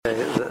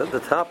The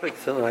topic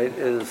tonight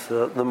is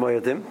the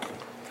Moedim,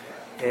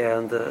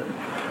 and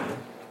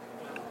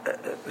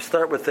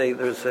start with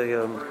there's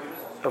a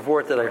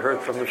word that I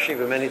heard from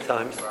Yeshiva many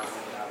times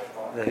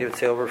that he would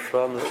say over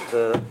from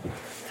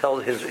tell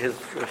his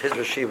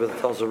Yeshiva that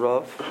tells the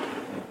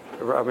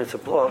Rav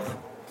Mitzvah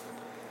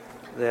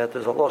that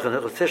there's a law in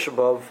Hilchos Tisha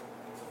B'Av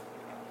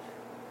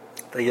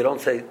that you don't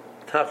say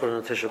Tachon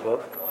in Tisha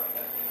B'Av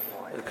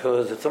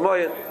because it's a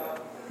Moed.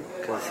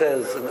 Because it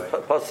says in the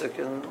pasuk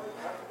in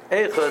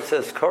Eicha, it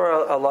says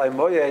Kora alai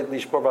Moed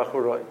lishbor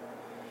b'achuroi.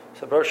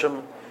 So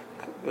Bershom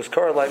was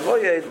Kora alai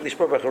Moed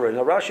lishbor b'achuroi.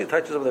 Now Rashi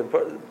touches on the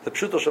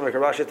Pshuto Shemekar.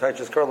 Rashi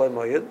touches Kora alai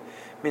Moed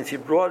means he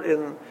brought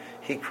a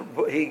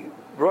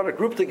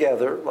group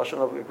together, lashon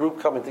of a group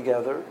coming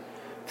together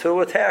to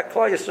attack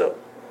Klal Yisrael.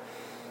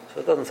 So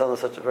it doesn't sound like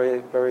such a very,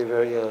 very,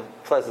 very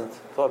pleasant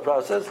thought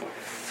process.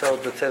 So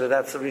to say that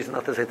that's the reason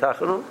not to say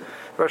Tachonu,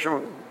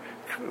 Bershom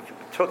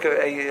took a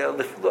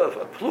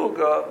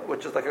pluga,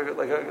 which is like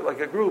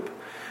a group,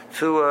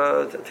 to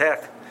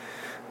attack.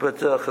 But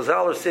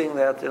Chazal are saying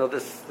that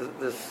this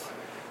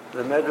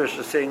the Medrash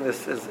is saying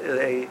this is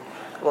a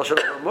lashon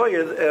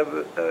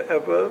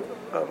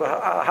of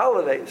a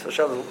holiday. So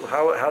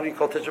how do you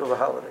call Tisha B'Av a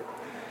holiday?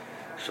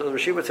 So the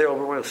Rashi would say, we're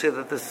going to see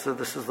that this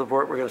is the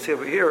word we're going to see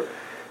over here,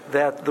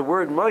 that the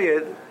word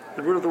Moed,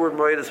 the root of the word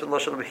Moed is from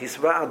lashon of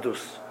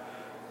Hisva'adus.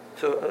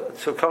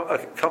 So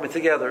coming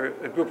together,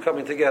 a group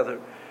coming together.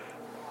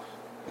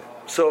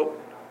 So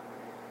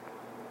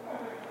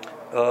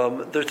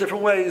there's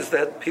different ways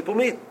that people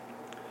meet.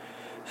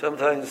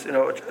 Sometimes,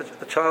 a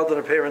child and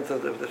a parent,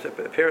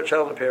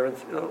 child and a parent,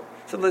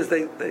 sometimes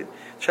the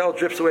child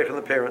drifts away from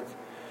the parent.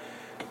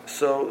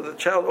 So the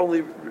child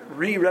only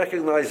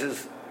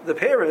re-recognizes the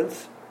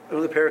parents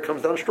when the parent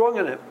comes down strong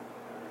on him.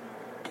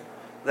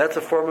 That's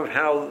a form of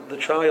how the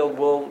child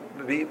will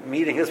be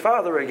meeting his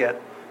father again.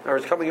 Or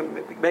is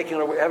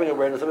having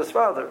awareness of his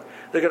father.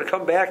 They're going to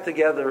come back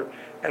together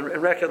and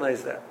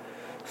recognize that.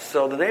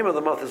 So the name of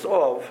the month is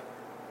Ov,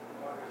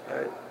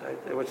 right?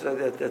 Which there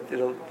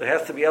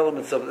has to be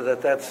elements of that.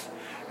 That's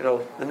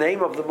the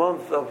name of the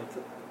month of.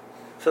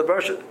 So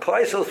Klal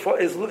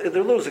Yisrael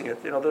they're losing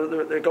it.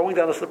 They're going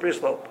down a slippery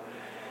slope.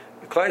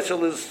 Klal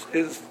Yisrael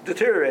is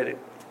deteriorating.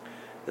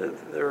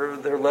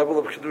 Their level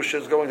of kedusha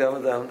is going down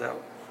and down and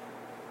down.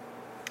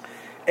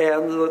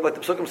 And like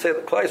the Psukim say,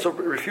 that Klal Yisrael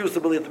refused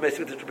to believe the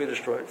Messiah to be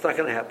destroyed. It's not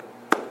going to happen.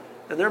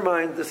 In their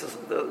mind, this is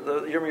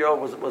the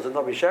Yirmiyahu was a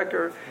Navi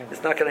Sheker.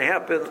 It's not going to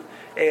happen,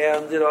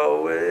 and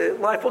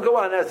life will go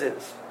on as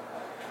is.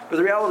 But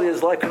the reality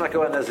is, life cannot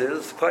go on as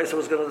is. Klal Yisrael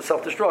was going to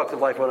self-destruct if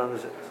life went on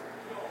as is.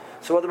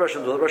 So what the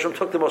Russians do? The Russians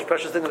took the most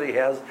precious thing that he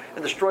has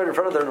and destroyed it in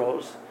front of their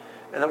nose,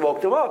 and then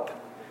woke them up.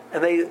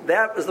 And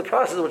that is the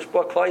process which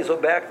brought Klal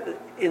Yisrael back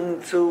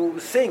into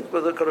sync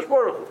with the Kadosh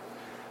Baruch Hu.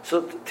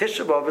 So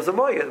Tisha B'Av is a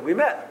Moed. We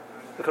met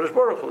the Kadosh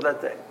Baruch Hu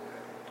that day.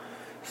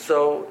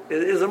 So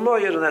it is a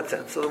Moed in that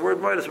sense. So the word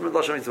Moed is from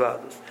Lashon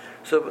Mitzvahs.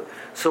 So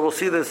we'll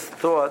see this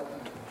thought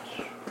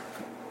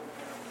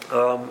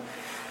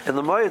in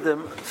the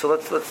Moedim. So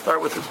let's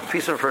start with the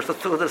piece one first.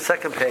 Let's do the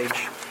second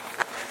page.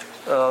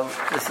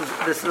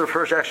 This is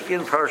refers actually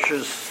in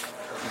Parshas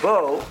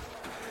Bo.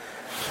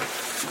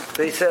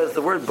 He says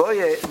the word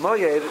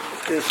Moed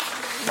is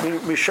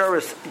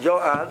Misharis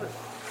Yoad,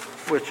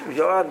 which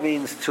Yoad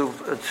means to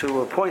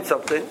appoint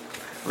something.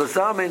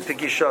 Lazamin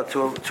Pegisha,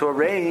 to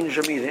arrange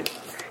a meeting.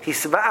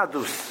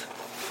 Hisva'adus.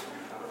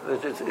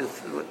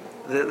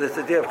 This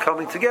idea of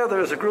coming together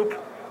as a group.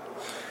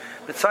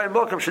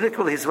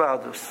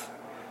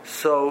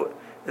 So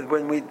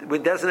when we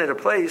designate a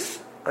place,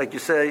 like you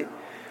say,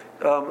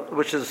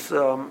 which is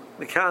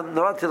Mikan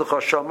Noatil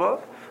Chashama,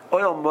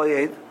 Oil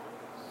Moed,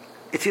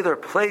 it's either a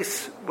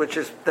place which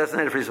is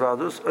designated for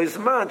Hisva'adus, or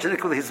Izman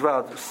Shenikul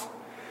Hisva'adus.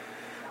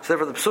 So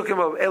therefore, the psukim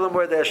of Elam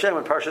Moed Hashem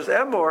and Parshas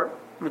Emor,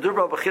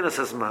 Medurbal B'chinas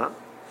Hazman,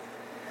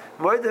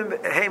 Moedim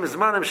Heim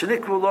Zmanim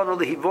Shenikvu Lonu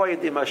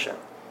Lehivoyed Im Hashem.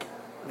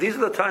 These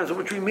are the times in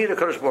which we meet a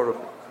Kadosh Baruch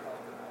Hu.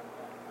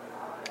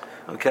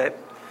 Okay,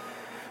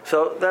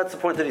 so that's the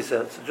point that he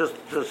says. So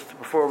just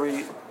before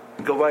we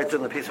go right to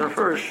the piece of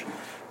first,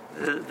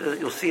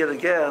 you'll see it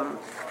again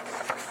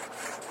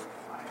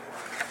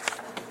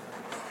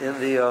in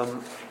the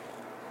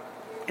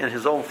in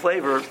his own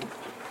flavor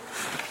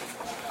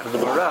in the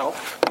morale.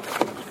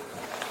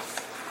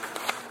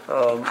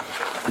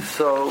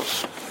 So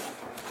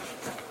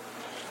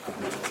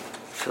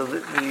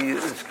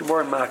it's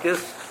Gemara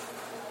Makis.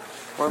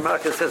 Gemara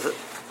Makis says, I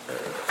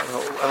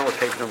don't know what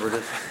page number it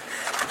is.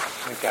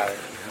 I got it.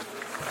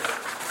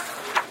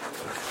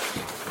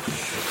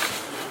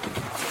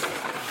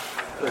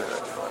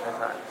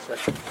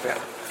 Yeah.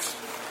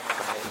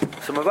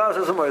 So Mavaz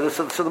has a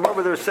moedus. So the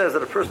Mavaz there says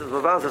that a person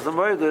Mavaz has a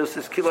moedus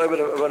is kilo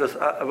about a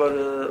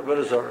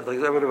zor, like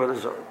about a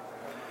zor.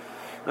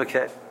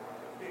 Okay.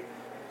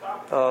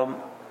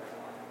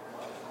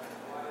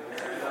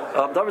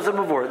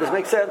 This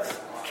makes sense.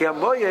 The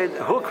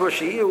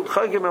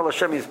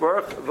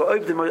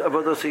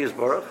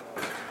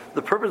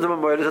purpose of a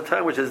moed is a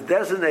time which is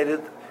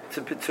designated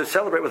to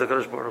celebrate with the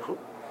Kadosh Baruch Hu.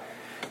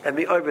 and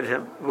me over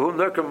him.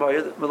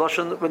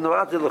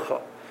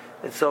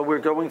 And so we're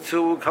going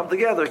to come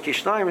together. When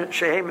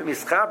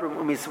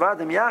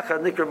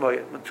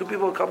two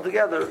people come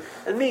together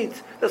and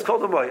meet, that's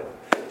called a moed.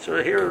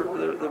 So here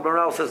the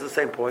morale says the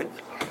same point.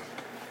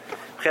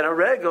 So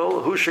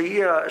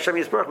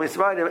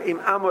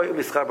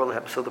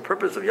the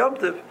purpose of Yom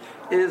Tov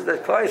is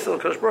that Klal Yisrael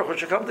and Kadosh Baruch Hu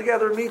should come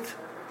together and meet.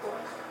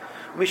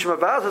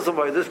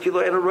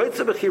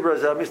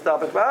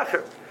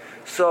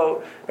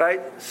 So, right,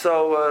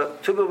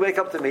 two people wake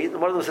up to meet, and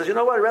one of them says, "You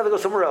know what? I'd rather go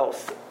somewhere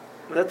else."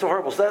 And that's a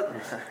horrible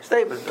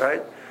statement,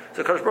 right?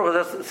 So Kadosh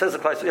Baruch Hu says to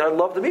Klal Yisrael, "I'd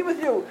love to meet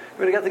with you.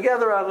 We're going to get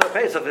together on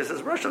Pesach." He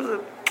says,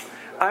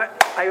 I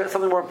have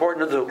something more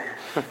important to do.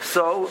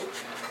 So,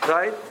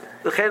 right,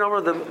 so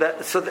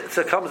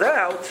it comes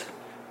out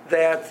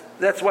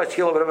that's why it's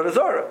Kilo of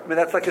Azara. I mean,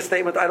 that's like a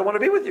statement, I don't want to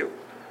be with you.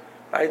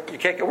 Right? You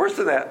can't get worse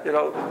than that.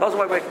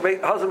 Husband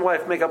and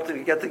wife make up to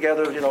get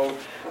together, go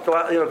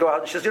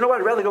out. She says, "You know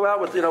what, I'd rather go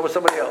out with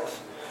somebody else.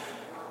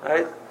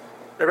 Right?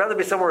 I'd rather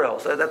be somewhere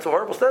else." That's a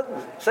horrible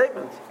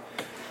statement.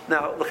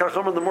 Now, the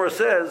Chacham the Mor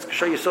says,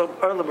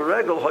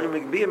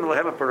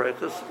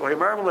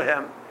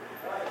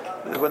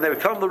 when they would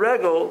come the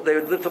regel, they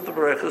would lift up the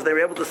berachos. They were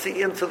able to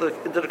see into the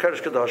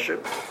Kodesh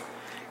Kodashim.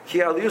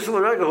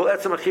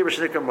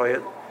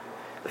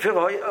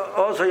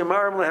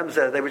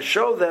 They would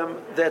show them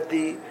that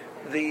the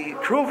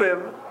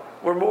Kruvim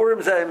were more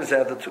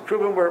zeh. The two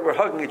Kruvim were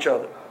hugging each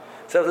other.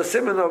 So the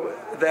simon of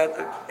that,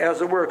 as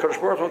it were, Kodesh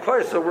Baruch Hu and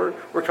Klal Yisrael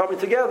were coming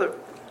together.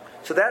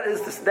 So that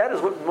is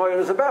what moed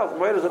is about.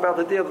 Moed is about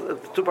the idea of the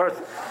two parts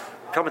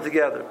coming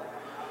together.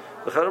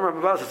 That's why the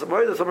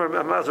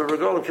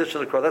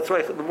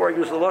more I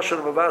use the lashon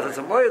of mavaz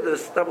and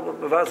moedus,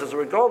 mavaz is a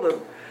regolim.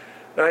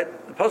 Right?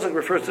 The pasuk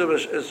refers to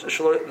it as the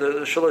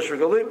shalosh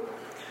regolim.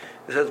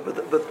 It says,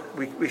 but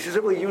we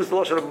simply use the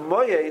lashon of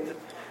moed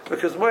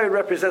because moed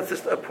represents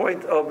just a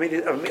point of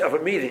a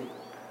meeting.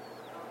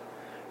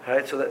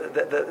 Right? So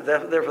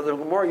therefore, the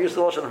more I use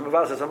the lashon of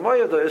mavaz as a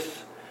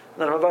moedus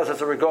than mavaz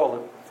as a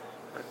regolim.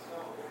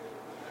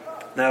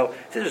 Now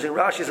it's interesting.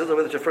 Rashi says that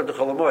it's referring to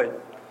Chol HaMoed.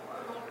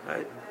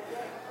 Right?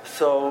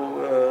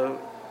 So,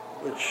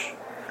 which,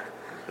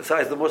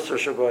 besides the Musar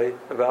Shabbai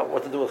about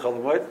what to do with Chol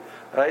HaMoed,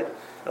 right?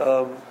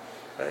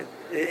 Right?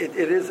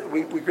 It is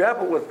we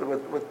grapple with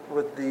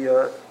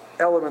the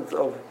element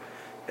of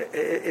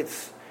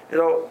it's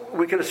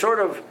we can sort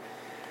of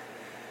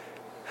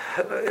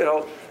there's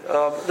a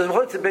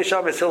to Beis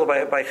Shammai Sila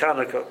by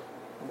Chanukah,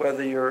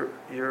 whether you're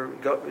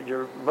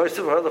most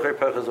of the halach or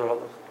pechas or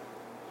halach.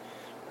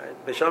 Right?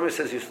 Beis Shammai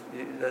says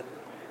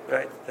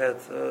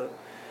that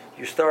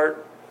you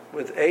start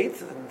with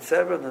 8 and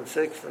 7 and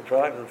 6 and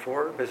 5 and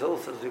 4. Beis Hillel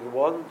says you go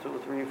 1, 2,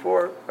 3,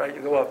 4. Right,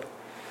 you go up.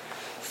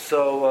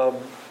 So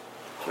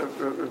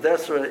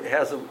that's where it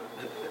has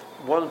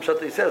one pshat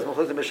he says.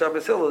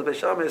 Beis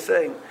Shammai is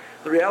saying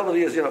the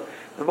reality is the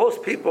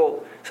most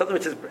people something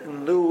which is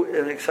new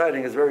and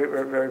exciting is very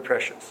very, very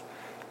precious.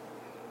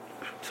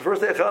 So the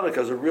first day of Hanukkah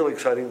is a really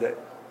exciting day.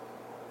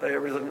 By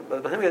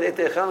the time we get 8th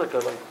day of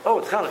Hanukkah, like, oh,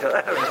 it's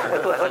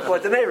Hanukkah,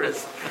 like the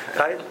neighbors,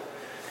 right?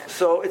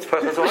 So it's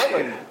Pachas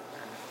Ohalim.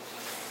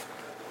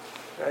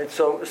 Right?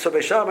 So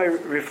Beis Shammai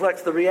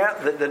reflects the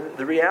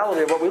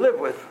reality of what we live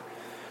with.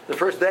 The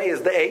first day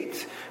is the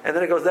 8th, and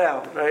then it goes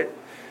down, right?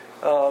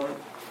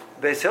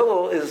 Beis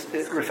Hillel is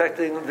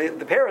reflecting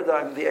the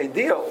paradigm, the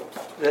ideal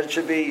that it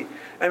should be.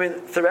 I mean,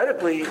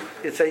 theoretically,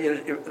 it's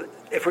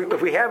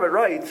if we have it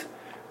right,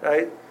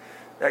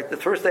 like the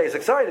first day is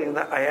exciting.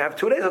 I have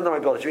 2 days under my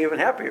belt. I should be even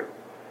happier.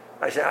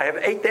 I say I have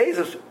 8 days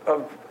of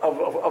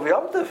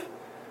Yom Tov.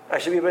 I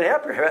should be even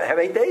happier. I have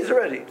 8 days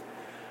already.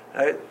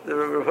 Right? The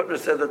Rav Hutner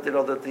said that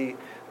that the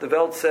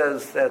Welt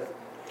says that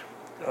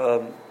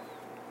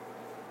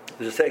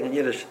there's a saying in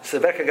Yiddish,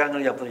 "Seveka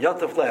gangen Yom Tov." Yom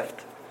Tov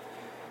left.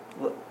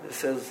 It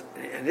says,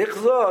 "And ich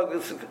zog,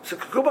 it's a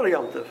kuban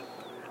Yom Tov.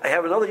 I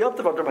have another Yom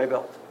Tov under my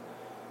belt."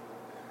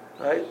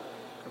 Right?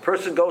 A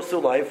person goes through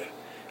life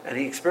and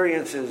he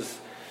experiences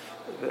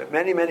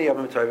many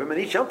Yom Tovim, and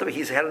each Yom Tov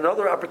he's had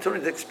another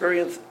opportunity to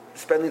experience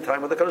spending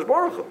time with the Kadosh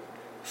Baruch Hu.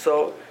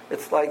 So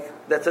it's like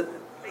that's it.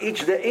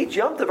 Each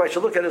Yom Tov I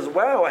should look at as,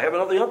 wow, I have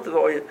another Yom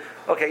Tov.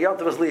 Okay, Yom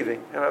Tov is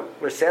leaving.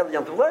 We're sad that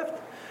Yom Tov left.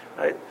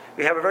 Right?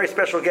 We have a very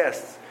special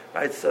guest.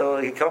 Right? So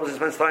he comes and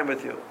spends time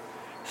with you.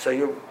 So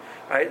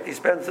he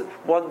spends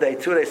 1 day,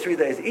 2 days, 3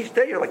 days. Each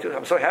day you're like,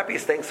 I'm so happy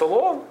he's staying so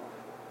long.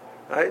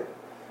 Right?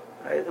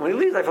 Right? When he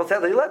leaves, I felt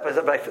sad that he left.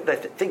 But I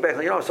think back,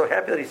 I'm so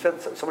happy that he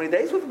spent so many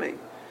days with me.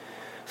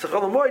 So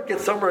Chol HaMoed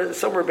gets somewhere.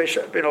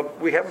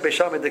 We haven't Beis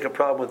Shammai a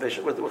problem with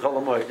Chol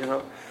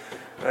HaMoed.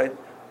 Right?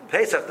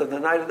 Pesach,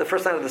 the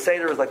first night of the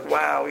Seder is like,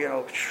 wow,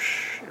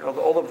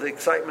 all of the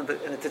excitement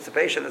and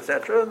anticipation,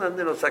 etc. And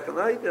then second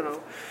night,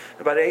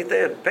 about the 8th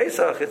day of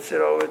Pesach, it's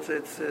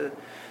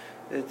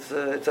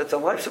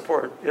on life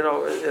support.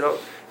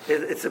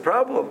 It's a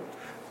problem,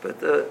 but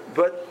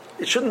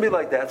it shouldn't be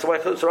like that. So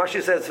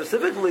Rashi says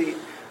specifically,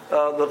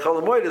 the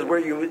Chol HaMoed is where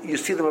you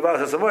see the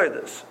Mavaz as a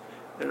Moedus.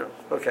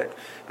 Okay,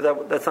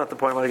 but that's not the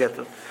point I want to get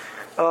to.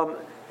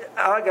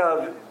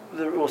 Agav,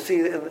 we'll see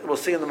in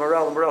the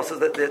Maral. The Maral says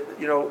that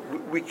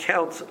we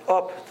count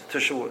up to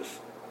Shavuos.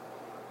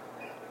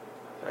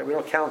 Right? We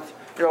don't count.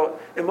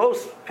 In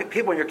most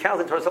people, when you're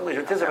counting towards something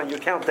you're anticipating, you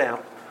count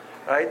down.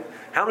 Right?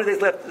 How many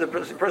days left? The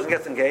person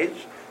gets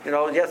engaged. And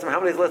you ask them how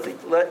many days left you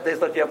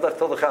have left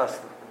till the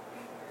chasna.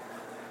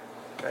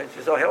 Right?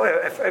 So I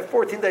have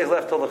 14 days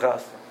left till the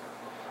chasna.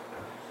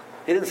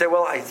 He didn't say,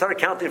 well, I started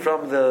counting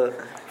from the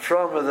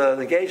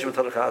engagement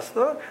to the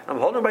chasna. I'm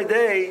holding my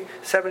day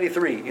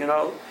 73. He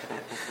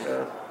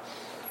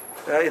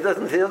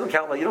doesn't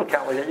count like you don't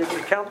count like that. You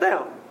count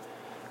down.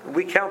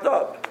 We count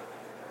up.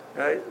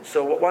 Right?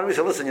 So why don't we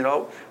say, listen,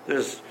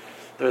 there's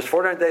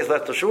 49 days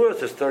left to Shavuos,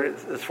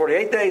 there's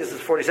 48 days,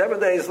 there's 47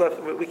 days left.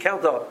 We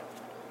count up.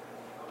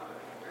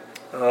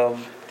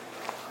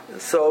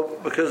 So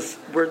because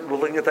we're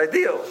looking at the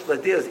ideal. The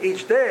idea is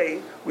each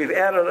day we've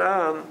added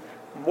on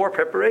more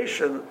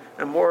preparation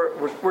and more.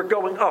 We're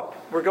going up.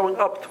 We're going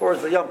up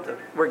towards the Yom Tov.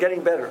 We're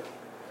getting better.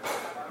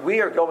 We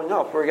are going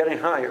up. We're getting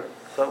higher.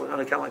 So on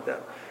account like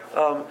that.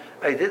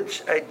 I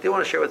did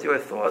want to share with you. I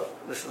thought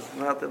this is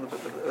not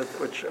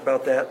which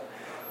about that.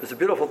 There's a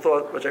beautiful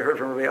thought which I heard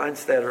from Rabbi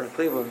Einstadter in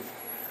Cleveland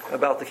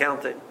about the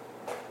counting.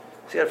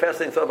 See, he had a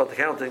fascinating thought about the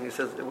counting. He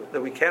says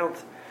that we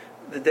count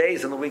the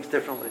days and the weeks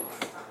differently.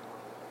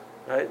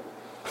 Right?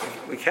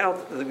 We count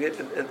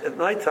at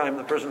nighttime.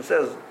 The person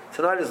says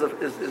tonight is the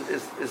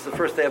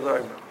first day of the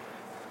Omer.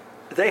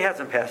 The day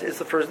hasn't passed. It's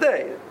the first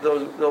day.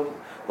 There'll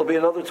be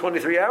another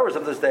 23 hours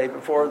of this day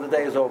before the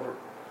day is over.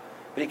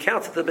 But he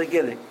counts at the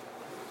beginning.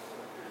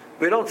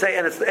 We don't say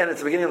and it's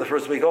the beginning of the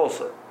first week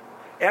also.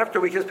 After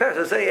a week has passed,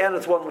 we say and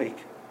it's 1 week.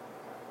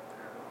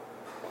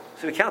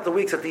 So we count the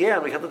weeks at the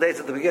end. We count the days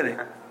at the beginning.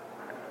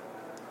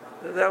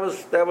 That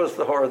was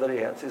the horror that he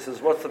had. So he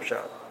says, "What's the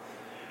pshat?"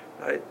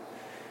 Right?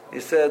 He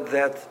said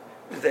that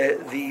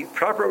the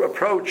proper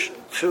approach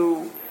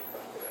to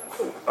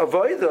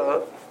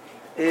avodah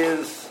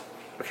is,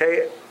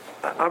 okay,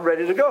 I'm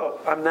ready to go.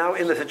 I'm now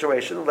in the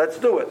situation. Let's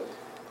do it.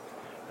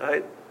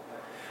 Right?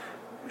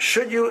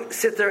 Should you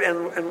sit there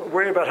and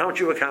worry about how much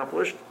you've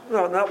accomplished?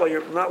 No, not while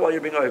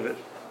you're being ovid.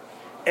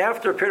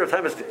 After a period of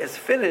time is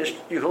finished,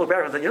 you can look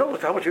back and say,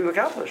 look how much you've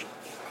accomplished.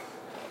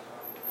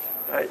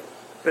 Right?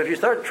 But if you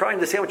start trying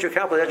to see how much you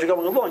accomplished as you're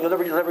going along, you'll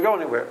never go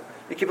anywhere.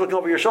 You keep looking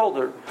over your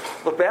shoulder,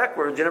 look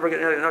backwards, you're not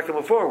going to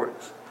move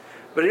forwards.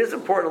 But it is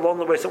important along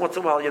the way. So once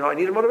in a while, I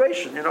need a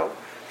motivation.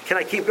 Can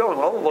I keep going?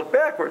 Well, look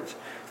backwards.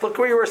 Look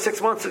where you were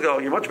 6 months ago.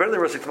 You're much better than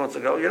you were 6 months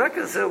ago. You're not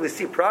going to necessarily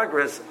see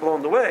progress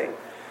along the way.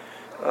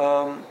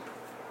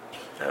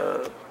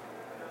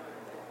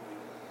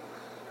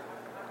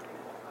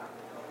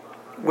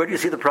 Where do you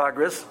see the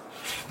progress?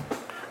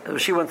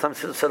 She one time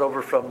said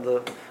over from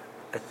the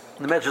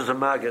Measures of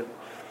Maggid.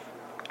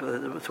 It's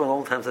one of the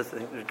old times I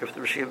think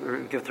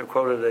Gifter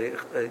quoted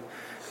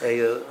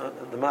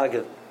the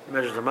Maggid,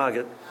 Measures of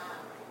Maggid.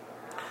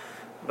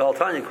 Baal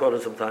Tanya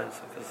quoted sometimes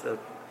because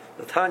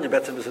the Tanya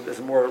Betzim is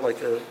more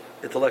like an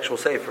intellectual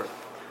sefer,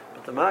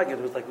 but the Maggid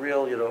was like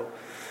real,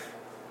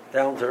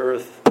 down to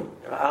earth,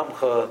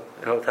 amcha,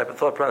 type of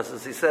thought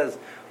process. He says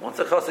once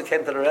a chassid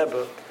came to the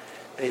Rebbe,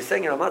 and he's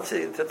saying, I'm not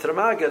seeing to the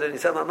Maggid, and he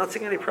said, I'm not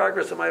seeing any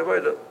progress in my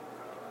avodah.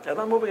 I'm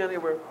not moving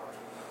anywhere.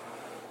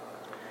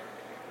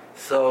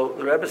 So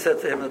the Rebbe said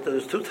to him that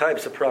there's two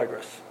types of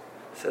progress.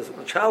 He says,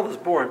 when a child is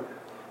born,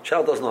 the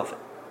child does nothing.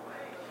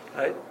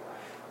 Right?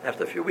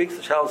 After a few weeks,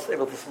 the child is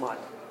able to smile.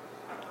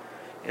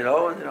 And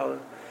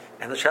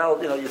the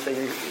child, you say,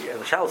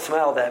 the child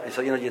smiled at me.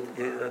 So,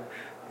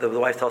 the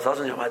wife tells her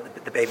husband,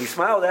 the baby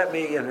smiled at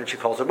me, and then she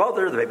calls her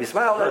mother, the baby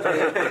smiled at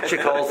me. She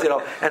calls,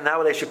 and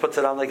nowadays she puts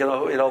it on,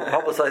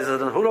 publicizes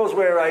it, and who knows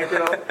where, right?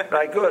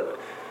 Right, good.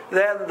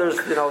 Then there's,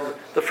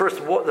 the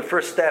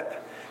first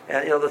step,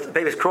 and the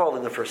baby's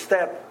crawling, the first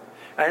step,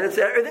 and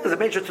everything is a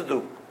major to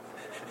do,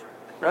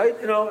 right?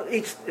 They're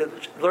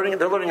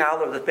learning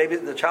aleph.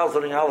 The child's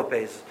learning aleph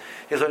base.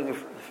 He's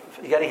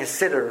getting his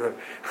siddur,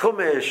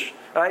 chumash,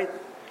 right?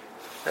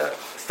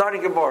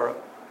 Starting Gemara.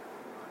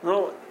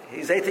 No,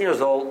 he's 18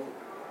 years old.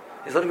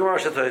 He's learning Gemara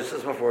Shetois,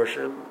 says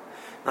Meforshim.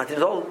 19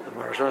 years old, the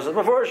Gemara says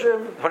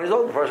Meforshim. 20 years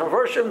old,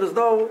 Meforshim. There's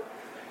no.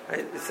 Right?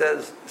 It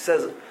says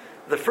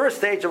the first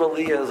stage of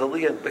Aliyah is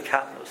Aliyah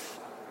Bekatnus.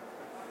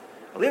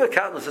 Aliyah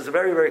Bekatnus is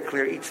very, very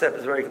clear. Each step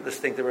is very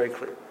distinct and very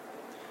clear.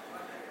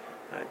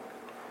 Right?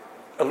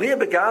 Aliyah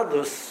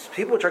Begadlus,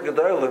 people which are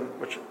Gedolim,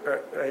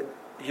 right,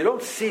 you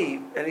don't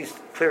see any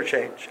clear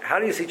change. How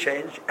do you see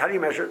change? How do you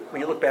measure it? When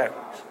you look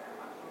backwards.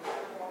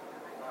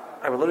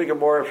 I've been learning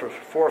Gemara for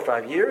 4 or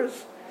 5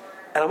 years,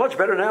 and I'm much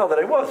better now than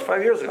I was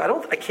 5 years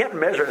ago. I can't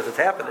measure it as it's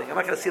happening. I'm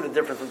not going to see the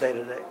difference from day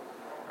to day.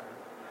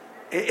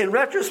 In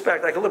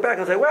retrospect, I can look back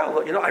and say, well,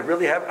 I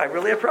really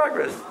have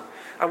progress.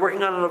 I'm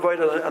working on an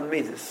avodah on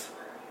Midas.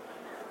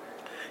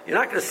 You're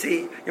not going to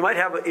see. You might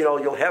have,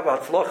 you'll have a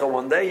tzlocha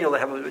one day, you'll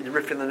have a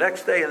rifin the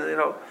next day, and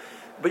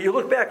But you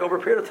look back over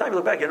a period of time. You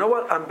look back. You know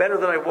what? I'm better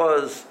than I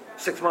was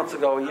 6 months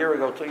ago, a year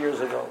ago, 2 years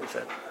ago. We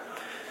said.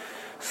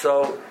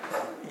 So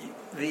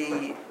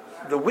the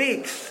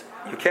weeks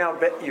you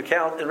count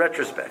in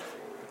retrospect.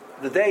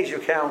 the days you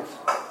count,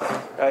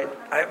 right?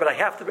 But I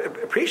have to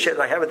appreciate it.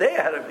 I have a day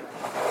ahead of me.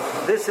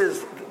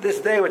 This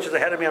day which is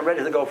ahead of me. I'm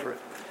ready to go for it.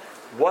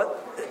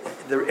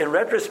 In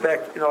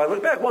retrospect, I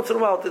look back once in a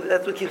while.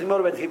 That's what keeps me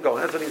motivated to keep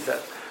going. That's what he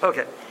says.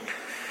 Okay.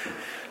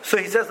 So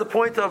he says the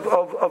point of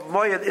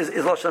Moed is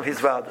Lashon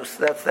Hizvadus.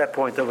 That's that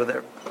point over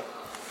there.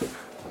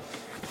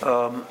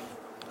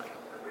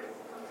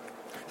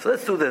 So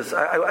let's do this.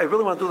 I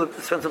really want to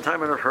spend some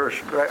time on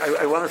Hirsch, but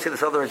I want to see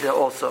this other idea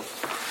also.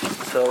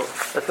 So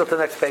let's go to the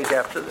next page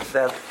after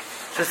that.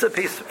 Just a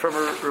piece from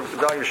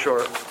Gedalia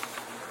Shor.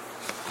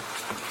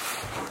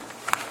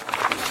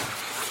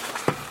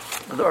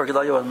 The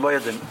Gedalia on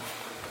Moedim.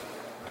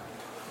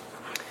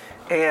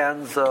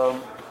 And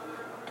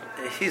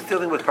he's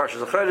dealing with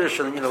Parshas HaChodesh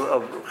and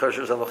of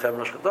Chodesh Elochem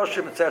Rosh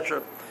Chodoshim,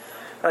 etc.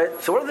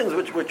 Right. So one of the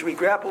things which we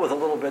grapple with a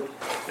little bit,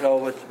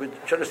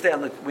 which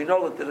understand that we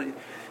know that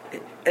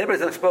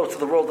anybody's exposed to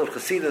the world of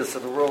Chassidus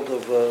and the world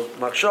of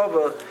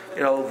Machshava,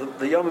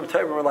 the Yomim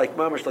Tovim are like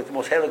mamish, like the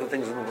most heilig of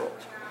things in the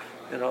world.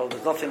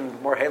 There's nothing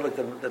more heilig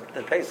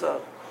than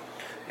Pesach.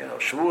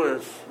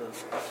 Shavuos,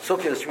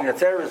 Sukkot, Shmini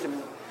Atzeres.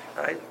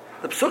 Right.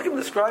 The Psukim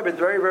describe it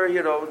very, very.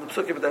 The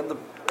Psukim and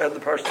the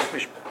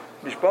Parshas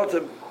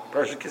Mishpatim,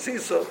 Parshas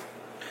Kisisa,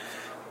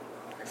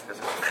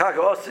 Chag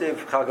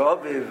Osiv, Chag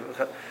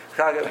Aviv,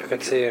 Chag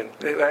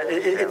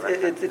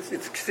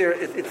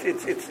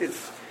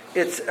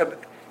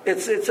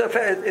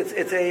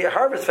It's a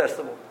harvest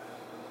festival,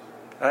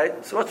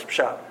 right? So what's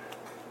Pshat?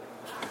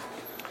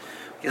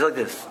 He's like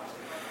this.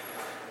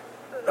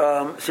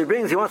 So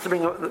he wants to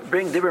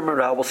bring Dibur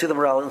Moral. We'll see the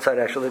Moral inside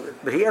actually,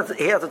 but he has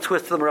a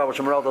twist to the Moral which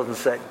the Moral doesn't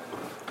say.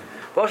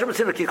 The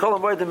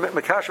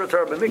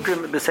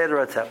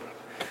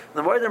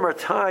Moedim are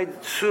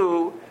tied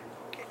to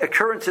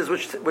occurrences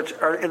which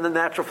are in the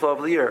natural flow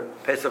of the year.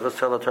 Pesach was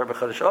Tzela Torah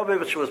B'Chodesh Aviv,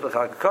 which was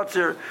B'Chag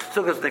Kotzir,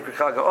 Sukkot Nikra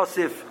Chag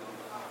Osif.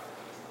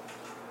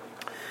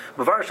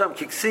 Mavar Sham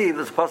Kiksiv,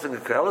 there's a pasuk in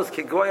Koheles,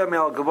 Kigoya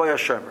Me'al Gavoya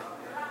Shemer.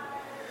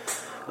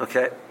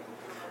 Okay,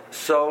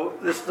 so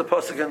this is the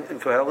pasuk in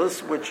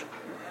Koheles, which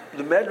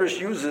the Medrash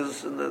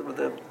uses, and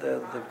the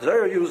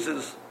Zohar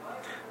uses,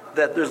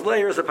 that there's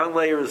layers upon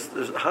layers.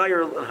 There's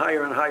higher and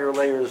higher and higher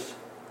layers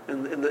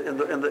in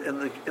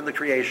the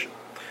creation.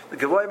 The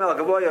Gavoya Me'al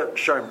Gavoya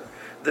Shemer.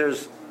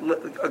 There's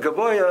a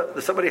Gavoya,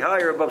 there's somebody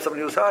higher above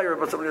somebody who's higher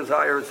above somebody who's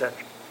higher, etc.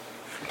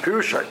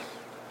 Pirushay.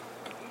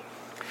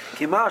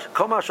 When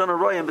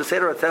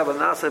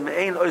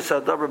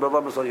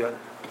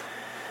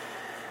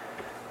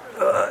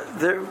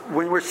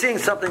we're seeing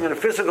something in a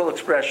physical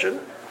expression,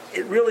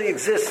 it really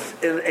exists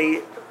in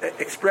a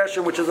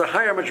expression which is a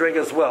higher madrega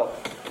as well,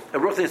 a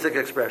ruchnistic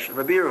expression.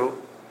 There's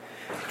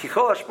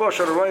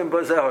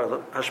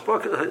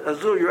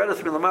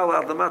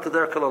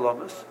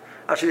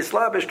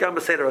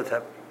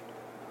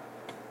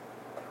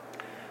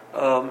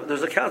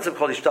a concept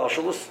called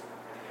ishtalshalus.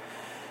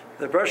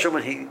 The Bershom,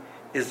 when he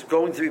is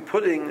going to be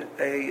putting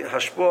a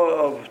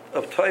hashpah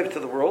of toiv to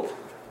the world,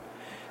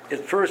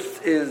 it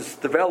first is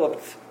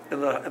developed in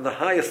the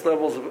highest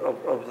levels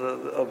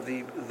of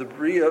the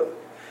bria,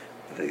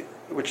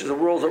 which is a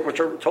world which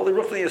are totally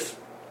ruchnius,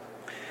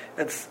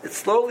 and it's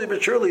slowly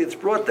but surely it's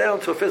brought down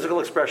to a physical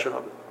expression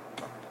of it.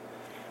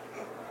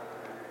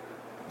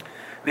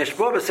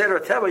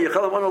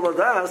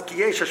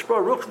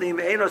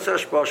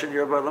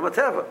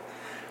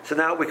 So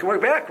now we can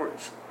work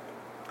backwards.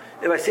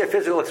 If I see a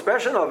physical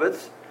expression of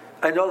it,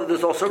 I know that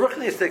there's also a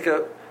ruchnistic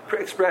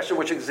expression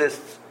which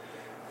exists.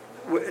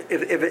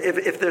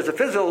 If there's a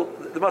physical,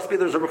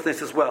 there's a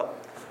ruchnis as well.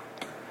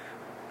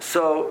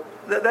 So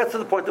that's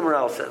the point the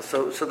Moral says.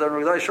 So the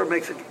Gedalia Shor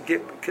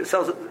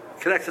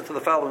connects it to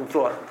the following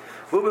thought.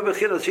 So the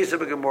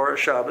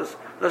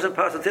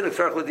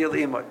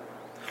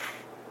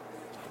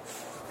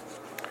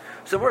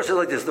Moral says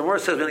like this. The Moral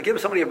says when you give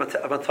somebody a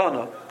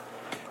matana,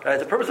 right,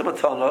 the purpose of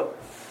matana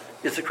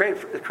is to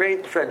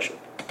create friendship.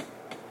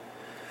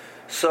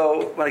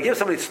 So when I give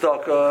somebody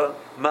tzedakah,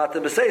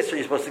 matan b'seiser,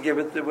 you're supposed to give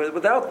it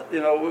without,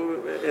 in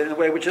a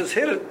way which is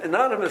hidden,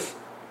 anonymous,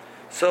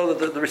 so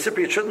that the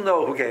recipient shouldn't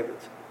know who gave it.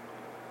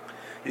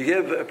 You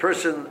give a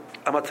person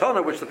a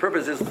matana, which the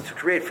purpose is to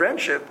create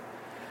friendship.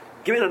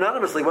 Give it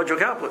anonymously. What you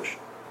accomplish?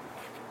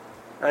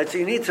 Right. So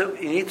you need to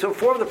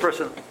inform the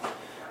person.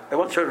 I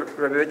once heard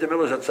Rabbi Yehuda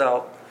Miller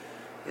Zatzal.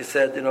 He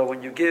said,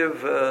 when you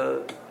give.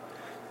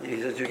 He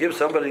says, you give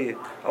somebody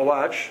a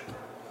watch,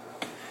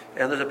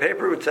 and there's a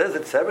paper which says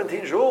it's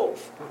 17 joules.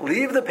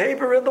 Leave the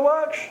paper in the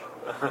watch.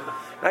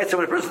 Right? So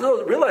when a person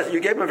realizes you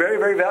gave him a very,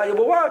 very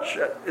valuable watch,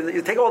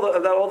 you take all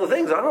the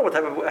things. I don't know what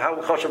type of how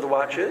kosher the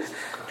watch is.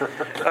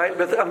 Right?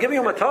 But I'm giving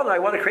you a matana. I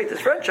want to create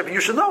this friendship.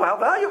 You should know how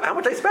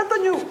much I spent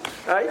on you.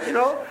 Right?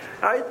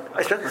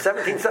 I spent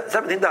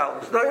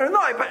 $17. No,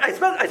 I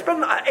spent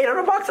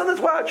 $800 on this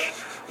watch.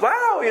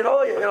 Wow. I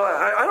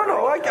don't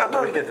know.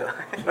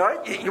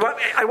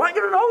 I want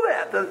you to know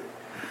that.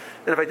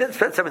 And if I did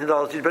spend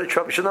 $17,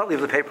 you should not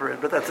leave the paper in.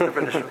 But that's a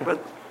different issue.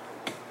 But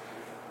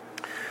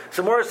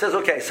so Morris says,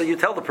 okay, so you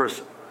tell the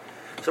person.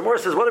 So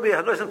Morris says, what would be a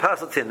hanois and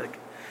pasatinik?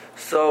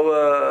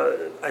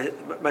 So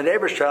my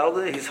neighbor's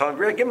child, he's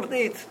hungry. I give him to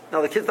eat.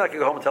 Now the kid's not going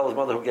to go home and tell his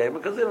mother who gave him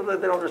because they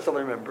don't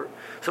necessarily remember.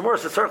 So more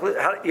certainly,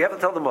 you have to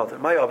tell the mother.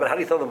 But how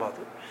do you tell the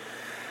mother?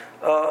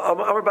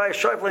 Amar by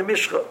Shayfle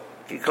Mishcha.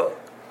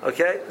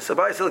 Okay, so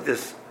Bai said like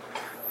this.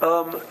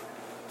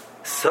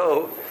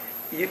 So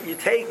you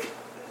take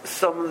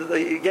some.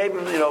 You gave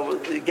him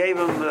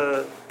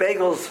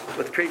bagels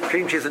with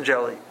cream cheese and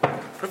jelly.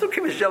 Put some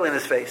cream cheese and jelly in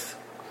his face.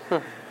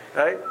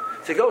 Right?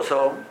 So he goes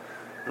home.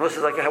 And Moshe is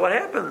like, what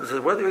happens?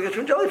 Where did we get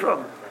cream jelly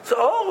from? So,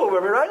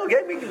 Rabbi Ragel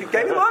gave me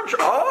lunch.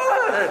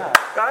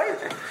 Right?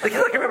 The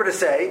kid's not going to remember to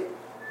say.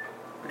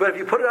 But if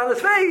you put it on his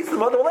face, the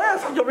mother will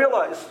ask, and you'll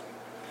realize.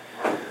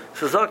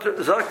 So Zokt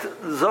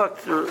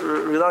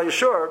Rilal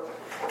Yeshur,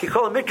 he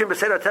called him Mikrim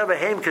B'Seder Teva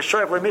Heim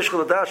Keshoyev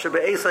LeMishchul L'Dasher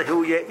Be'esa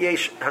Hu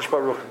Yesh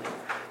Hashbar Ruchni.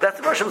 That's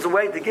the Moshe's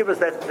way to give us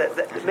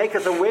that make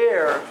us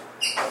aware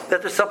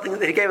that there's something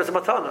that he gave us a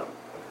matana.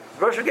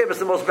 Moshe gave us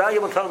the most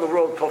valuable matana in the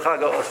world called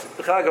Chago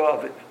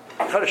Aviv.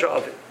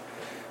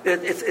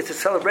 It's a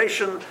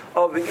celebration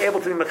of being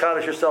able to be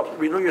mechadish yourself,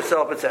 renew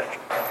yourself, etc.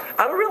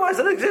 I don't realize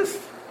that it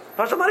exists.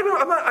 I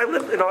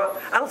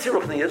don't see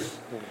ruchnius,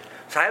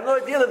 so I have no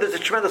idea that there's a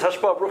tremendous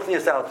hashpah of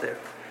ruchnius out there.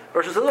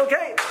 Rosh says,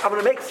 okay, I'm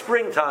going to make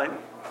springtime.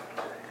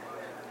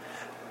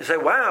 You say,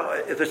 wow,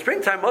 if there's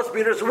springtime, must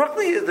be there's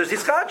ruchnius, there's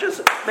these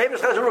scotches, maybe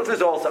there's scotches and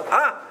ruchnius also.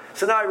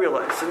 So now I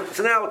realize.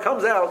 So now it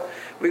comes out,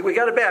 we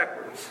got it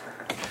backwards.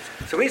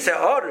 So we say,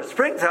 there's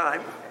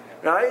springtime,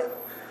 right?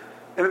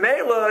 And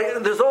Mela,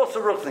 there's also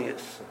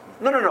Ruchnius.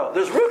 No.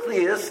 There's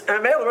Ruchnius,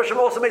 and Mela Rosh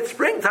also made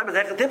springtime as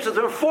Hechatimsa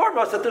to inform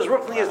us that there's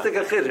Ruchnius to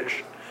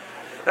Chiddush.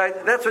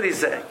 Right? That's what he's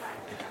saying.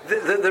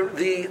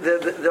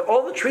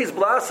 All the trees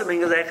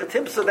blossoming is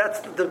Hechatimsa.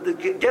 That's to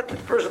get the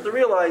person to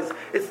realize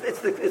it's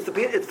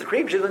the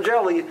cream cheese and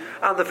jelly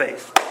on the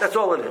face. That's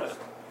all it is.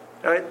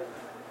 Right?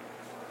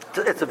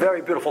 It's a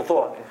very beautiful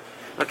thought.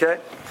 Okay.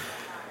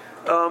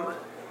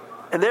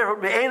 And there,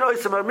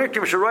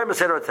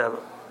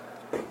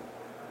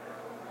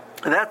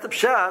 and that's the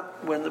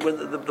pshat when the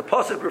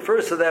pasuk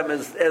refers to them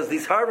as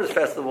these harvest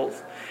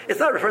festivals. It's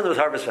not referring to them as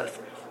harvest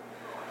festivals.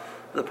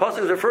 The pasuk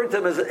is referring to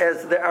them as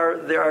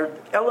there are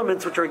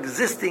elements which are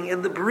existing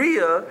in the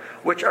bria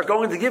which are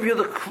going to give you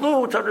the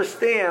clue to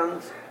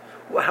understand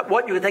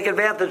what you can take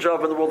advantage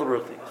of in the world of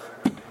Ruchnius.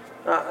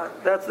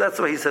 That's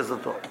what he says in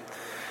the Torah.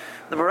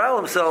 The Maharal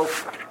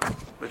himself,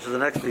 which is the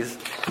next piece.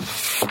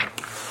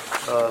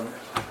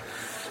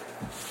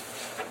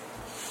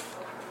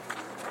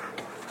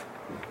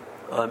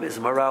 Is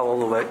Maharal all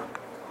the way.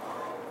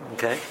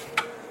 Okay.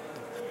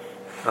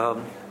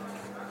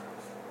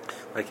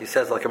 Like he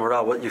says, like a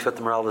Maharal, what you expect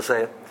the Maharal to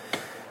say it.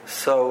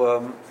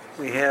 So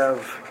we have,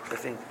 I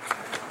think,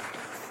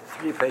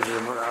 3 pages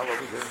of Maharal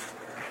over here.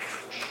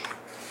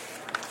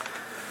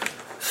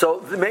 So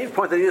the main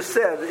point that he just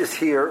said is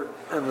here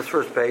on this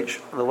first page,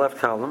 on the left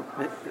column,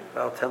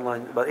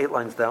 about 8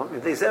 lines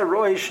down. They said,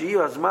 "Roy shiyu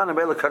hazman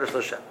amela kadosh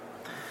l'Hashem."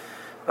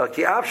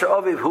 Ki avsha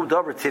aviv hu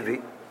davar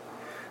tivi.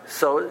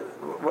 So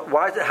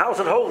why is it? How is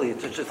it holy?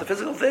 It's just a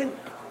physical thing.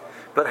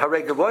 But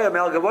harei gavoya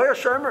mal gavoya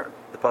shermer.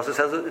 The pasuk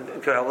says it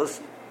in Koheles.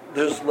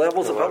 There's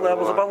levels upon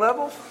levels upon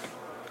levels.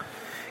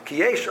 Ki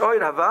yesh oid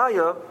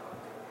havaya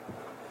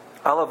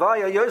al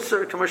havaya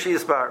yoser k'mashi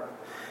yisbar.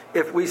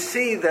 If we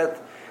see that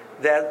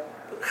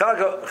Chag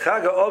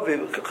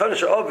Aviv,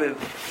 Chodesh Aviv,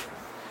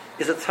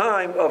 is a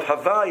time of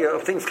havaya,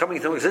 of things coming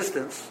into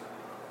existence,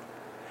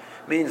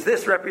 means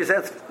this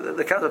represents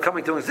the kind of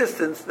coming to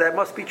existence. That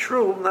must be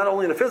true not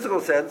only in a physical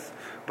sense,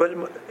 but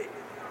in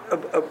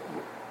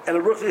a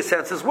ruchni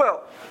sense as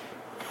well.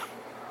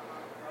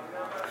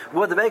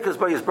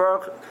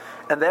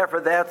 And therefore,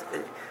 that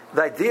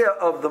the idea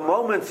of the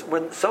moments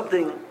when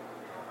something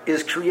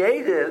is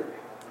created,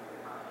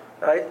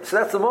 right? So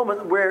that's the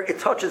moment where it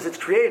touches its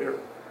creator.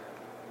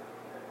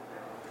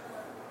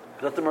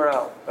 That's the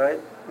morale, right?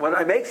 When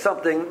I make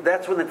something,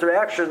 that's when the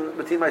interaction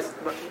between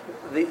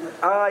the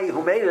I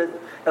who made it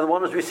and the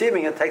one who's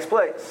receiving it takes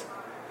place.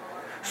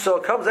 So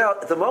it comes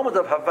out at the moment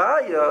of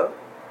Havaya,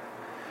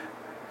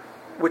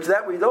 which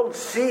that we don't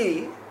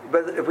see,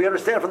 but if we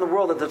understand from the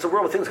world that there's a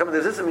world of things coming into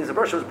existence, it means the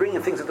person is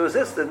bringing things into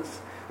existence.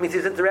 It means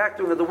he's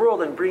interacting with the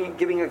world and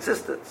giving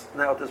existence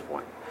now at this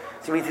point.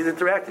 So it means he's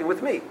interacting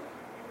with me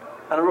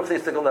on a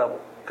ruchnistic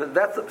level. Because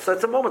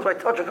that's a moment where I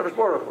touch a Kadosh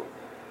Baruch Hu.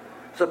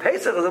 So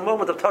Pesach is a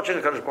moment of touching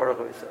a Kadosh Baruch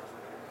Hu, he says.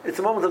 It's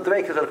a moment of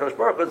dveikus on a Kadosh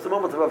Baruch Hu. It's a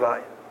moment of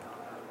Havaya.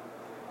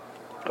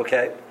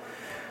 Okay.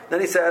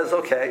 Then he says,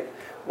 okay,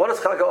 what is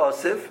Chag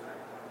HaOsiv?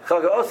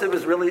 Chag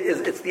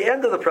HaOsiv it's the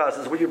end of the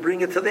process, where you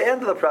bring it to the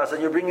end of the process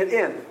and you bring it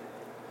in.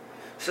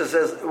 So it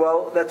says,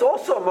 well, that's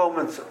also a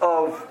moment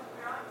of,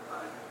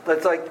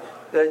 it's like,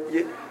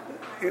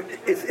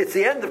 it's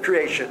the end of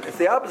creation. It's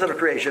the opposite of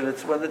creation.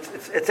 It's when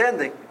it's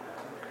ending.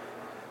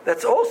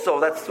 That's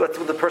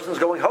when the person's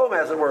going home,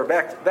 as it were,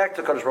 back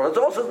to Kadosh Baruch Hu. It's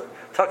also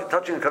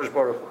touching Kadosh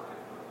Baruch Hu.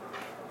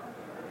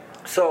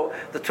 So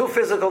the two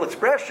physical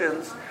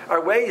expressions are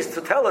ways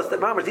to tell us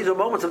that these are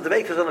moments of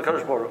dveikus on the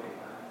Kadosh Baruch Hu.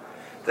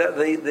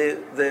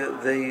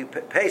 The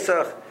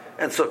Pesach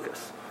and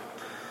Sukkot.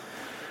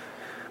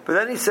 But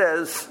then he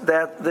says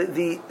that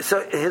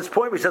so his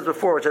point we said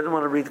before, which I didn't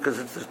want to read because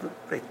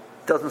it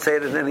doesn't say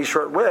it in any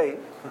short way,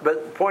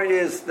 but the point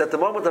is that the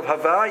moment of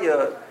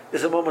Havaya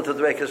is a moment of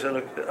Dveikus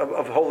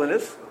of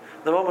holiness.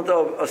 The moment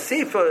of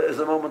Asifa is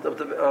a moment of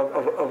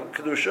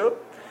Kedusha.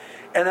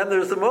 And then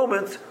there's the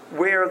moment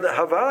where the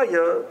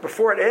Havaya,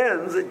 before it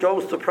ends, it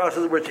goes to a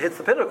process which hits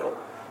the pinnacle.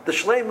 The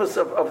shleimus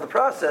of the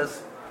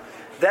process,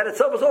 that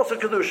itself is also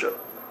Kedusha.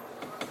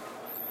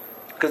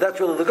 Because that's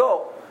really the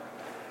goal.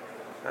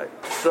 Right?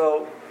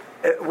 So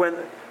when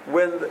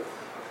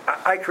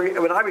I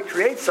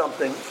create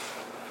something,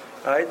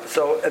 right?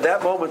 So at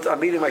that moment I'm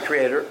meeting my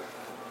Creator.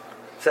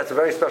 So that's a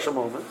very special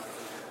moment.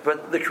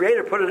 But the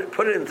Creator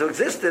put it into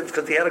existence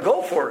because he had a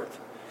goal for it.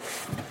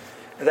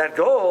 And that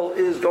goal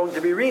is going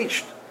to be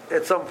reached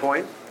at some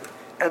point,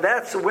 and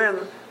that's when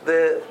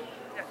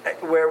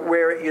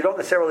where you don't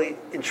necessarily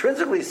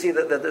intrinsically see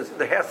that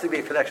there has to be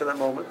a connection at that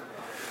moment.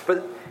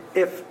 But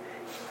if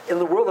in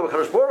the world of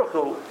HaKadosh Baruch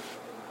Hu,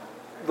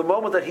 the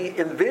moment that he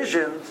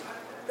envisioned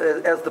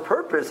as the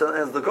purpose and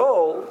as the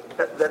goal,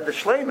 that the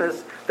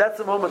shleimus, that's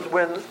the moment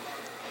when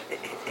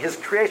his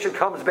creation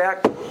comes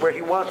back where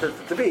he wanted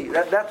it to be.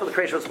 That's what the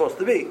creation was supposed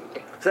to be.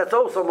 So that's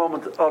also a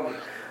moment of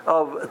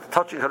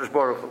touching HaKadosh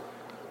Baruch Hu.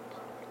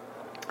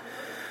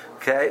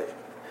 Okay.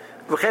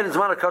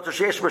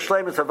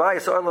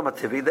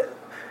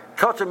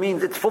 Kata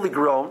means it's fully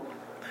grown.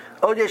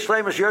 But it's a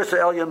shleimus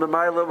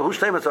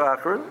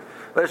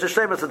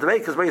of the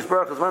because Beis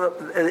Baruch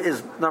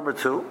is number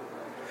 2.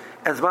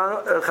 And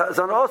Zman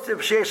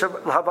Osif Sheish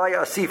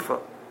Havaya Asifa.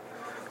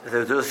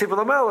 There's Asifa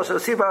Lamel, so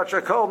Asifa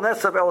Achakol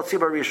Nesav El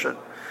Asifa Rishon.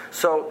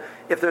 So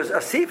if there's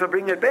Asifa,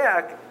 bringing it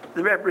back,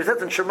 the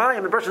represents in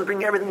Shemayim, the person is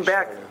bringing everything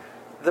back.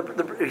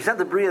 He sent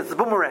the Bria, it's the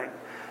boomerang.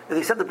 And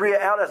he sent the Bria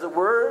out, as it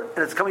were,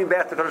 and it's coming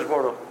back to Kadosh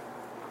Baruch Hu.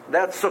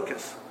 That's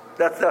Sukkos.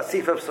 That's the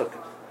Asifa of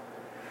Sukkos.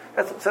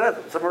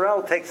 So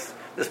Morel takes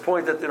this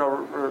point that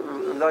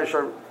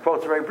Elisha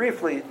quotes very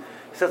briefly.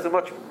 He says a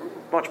much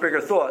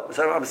bigger thought.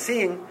 So I'm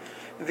seeing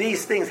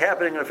these things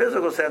happening in a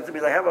physical sense. It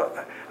means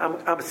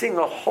I'm seeing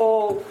a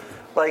whole,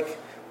 like,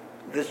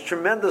 this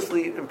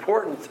tremendously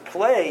important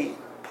playing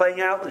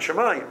out in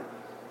Shemayim.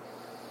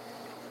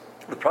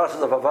 The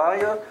process of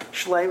Havaya,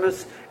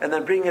 Shleimus, and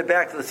then bringing it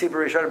back to the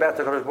Sibur Rishon, back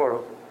to Kadosh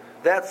Baruch Hu.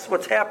 That's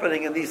what's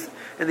happening in these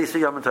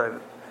Yom Tovim.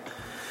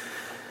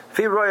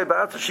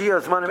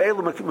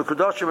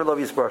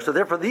 So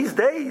therefore, these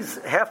days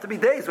have to be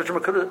days which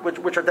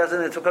are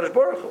designated to Kadosh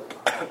Baruch Hu.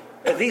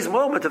 At these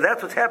moments, if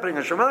that's what's happening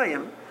in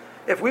Shemayim,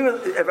 I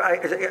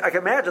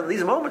can imagine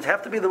these moments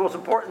have to be the most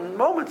important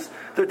moments.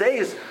 They're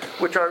days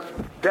which are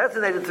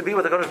designated to be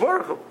with the Kadosh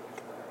Baruch Hu.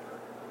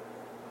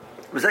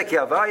 So which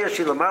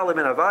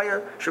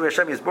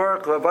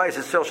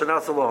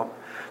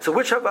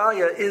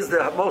Havaya is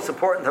the most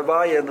important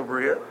Havaya in the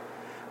Bria?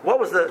 What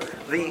was the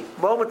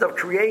moment of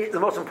the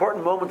most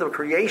important moment of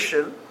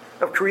creation,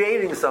 of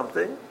creating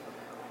something?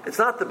 It's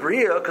not the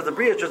Bria, because the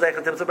Bria is just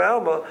Echatim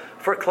Tzaba'alma,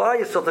 for Klal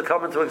Yisrael to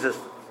come into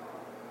existence.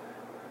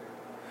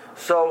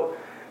 So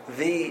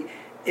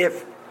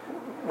if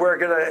we're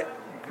going to,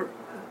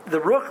 the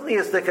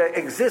Ruchnius that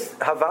exists,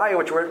 Havaya,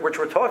 which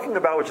we're talking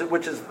about,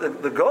 which is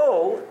the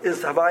goal,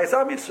 is Havaya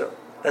Am Yisrael.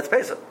 That's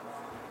Pesach.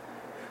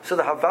 So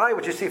the Havaya,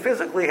 which you see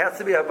physically, has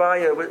to be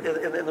Havaya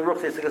in the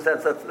Ruchnius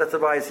sense. That's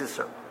Havaya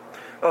Yisrael.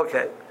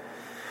 Okay.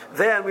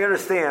 Then we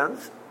understand.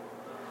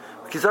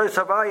 That's the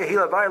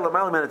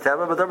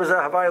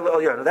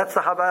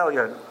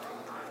Havaya.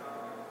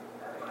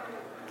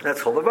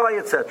 That's called Havaya,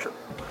 etc.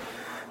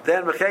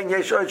 Then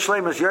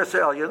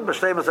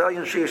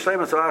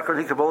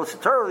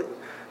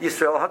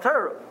Yisrael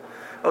HaTorah.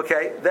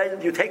 Okay,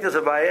 then you take this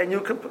Havaya and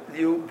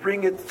you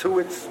bring it to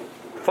its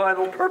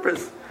final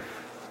purpose.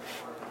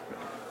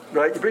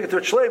 Right? You bring it to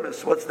its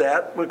Shleimus. What's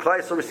that? When Klal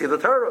Yisrael receive the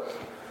Torah.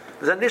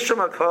 Then Nisham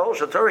HaKol,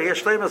 Shatorah here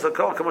Shleimus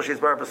HaKol, Kamo She's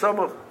Bar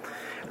B'Samuch.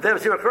 Then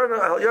When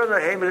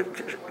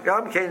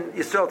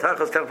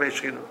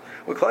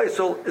Klal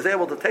Yisrael is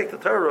able to take the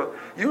Torah,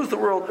 use the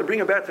world, and bring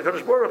it back to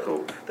Kadosh Baruch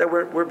Hu, that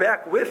we're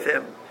back with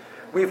Him.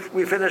 We've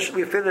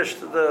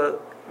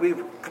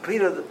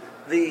completed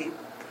the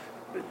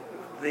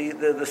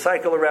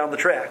cycle around the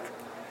track.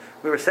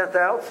 We were sent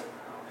out.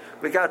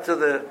 We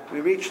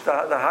reached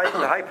the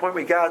high point.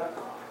 We got,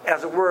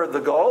 as it were, the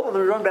goal, and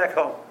then we run back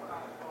home.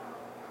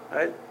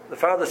 Right? The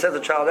father sends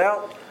the child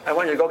out. I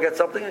want you to go get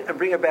something and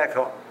bring it back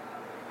home.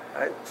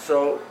 Right?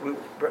 So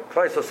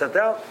Klal Yisrael sent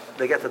out.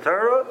 They get the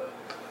Torah,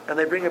 and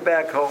they bring it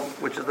back home,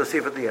 which is the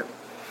Sif at the end.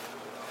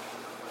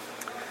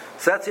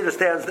 So that's he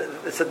understands.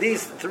 So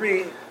these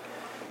three,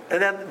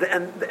 and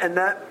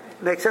that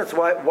makes sense.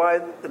 Why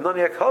the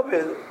Nani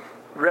HaKavod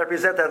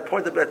represent that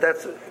point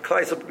that's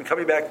Klal Yisrael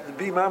coming back to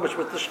be mamish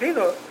with the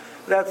Shekhinah.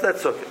 That's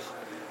Sukkot.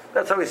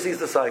 That's how he sees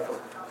the cycle.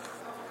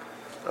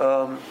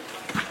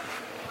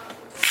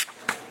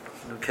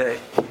 Okay.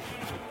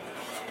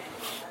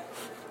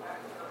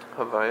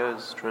 Havaya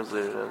is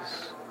translated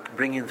as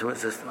bring into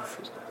existence.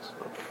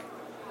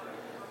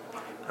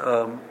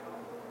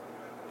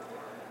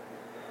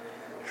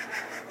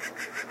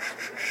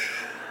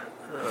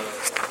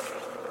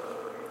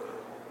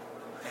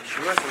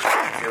 You must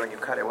have here when you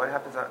cut it. What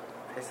happens on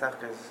Pesach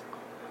is...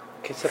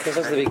 Okay, so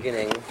Pesach's the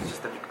beginning.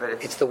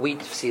 It's the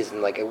wheat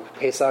season. Like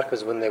Pesach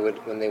was when they would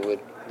Reap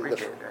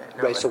it, right?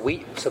 No, right. So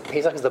wheat. So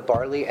Pesach is the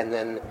barley, and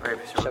then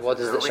Shavuot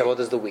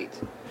is the wheat,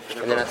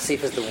 and then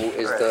Atzif is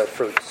the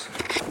fruits.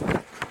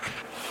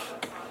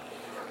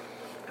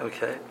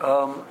 Okay.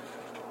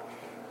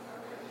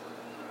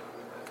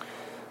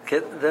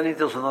 Okay. Then he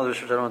deals with another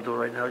issue which I don't want to do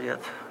right now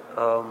yet.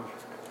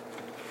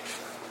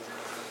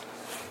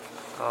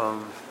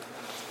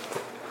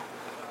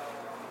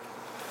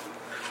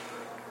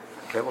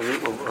 Okay,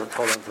 we'll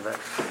hold on to that.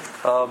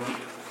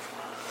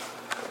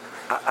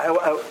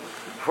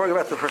 Before I go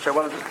back to the first, I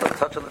want to just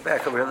touch on the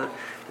back over here.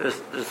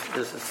 There's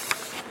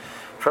this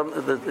from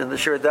in the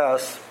Shir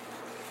Das.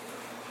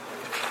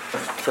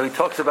 So he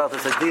talks about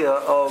this idea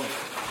of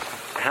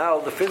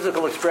how the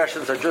physical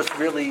expressions are just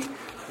really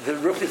the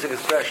ruchnistic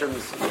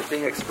expressions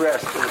being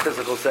expressed in a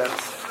physical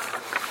sense.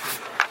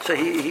 So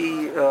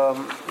he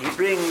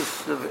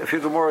brings a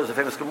few Gemaras, the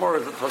famous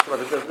Gemaras that talks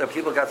about that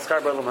people got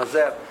scar b'olam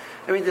hazeh.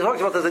 I mean, he talks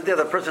about this idea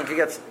that a person could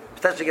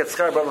potentially get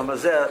scar b'olam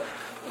hazeh.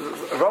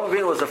 Rav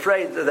Avinu was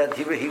afraid that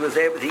he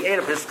ate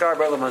up his scar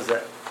b'olam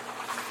hazeh.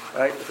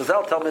 Right? Because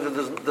they'll tell me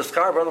that the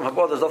scar b'olam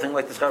haba, there's nothing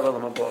like the scar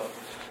b'olam haba.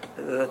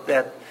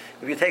 That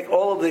if you take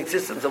all of the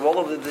existence of all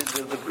of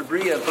the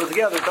bria and put it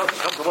together, it doesn't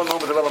come to one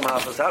moment of olam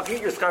haba. So how can you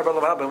eat your scar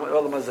b'olam haba and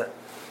olam hazeh?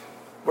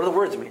 What do the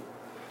words mean?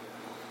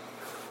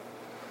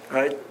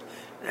 Right,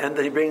 and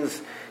then he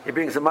brings a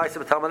ma'aseh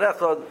b'talmud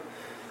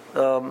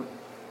echad.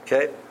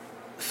 Okay,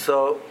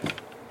 so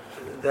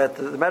that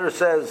the matter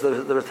says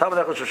the talmud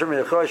echad shashim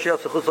yechor shiyot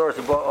zechus oros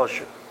ba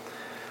osher.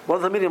 One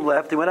of the medium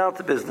left. He went out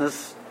to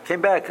business, came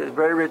back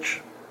very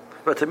rich.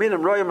 But Taminim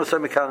royam asay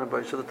mekanim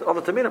boy. So all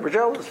the Taminim were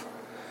jealous.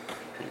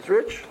 He's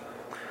rich.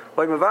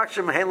 They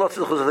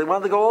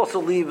wanted to go also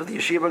leave the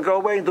yeshiva and go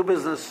away and do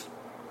business.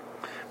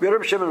 We had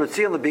Reb Shimon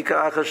Ritzion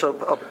lebika achas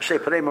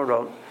sheparei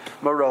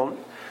Maron.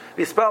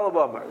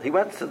 He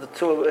went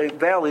to a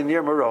valley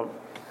near Maron,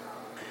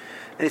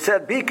 and he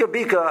said, "Bika,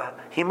 bika,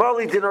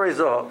 himali dinarei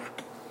zahav,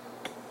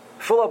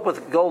 full up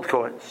with gold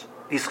coins.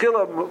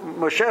 Iskila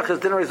moshech is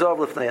dinarei zahav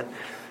lifnein."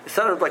 It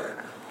sounded like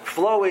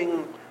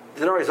flowing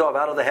dinarei zahav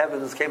out of the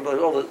heavens. Came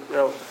all the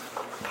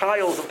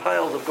piles and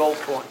piles of gold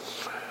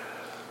coins.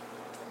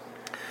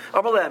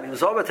 If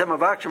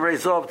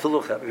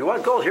you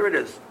want gold, here it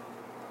is.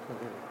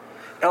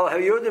 You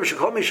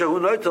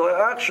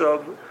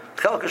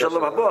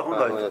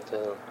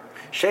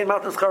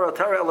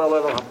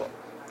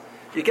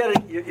get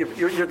it.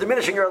 You're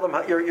diminishing your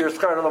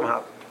scar olam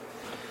haba.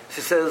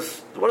 She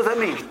says, what does that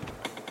mean?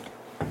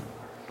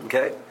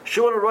 Okay, it's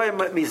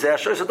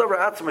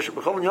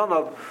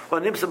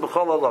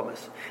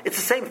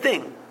the same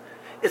thing.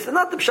 It's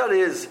not the pshat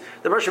is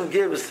the Russian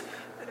gives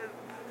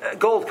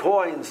gold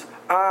coins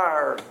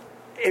are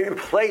in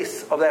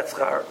place of that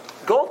scar.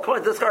 Gold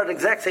coins, this scar, are the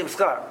exact same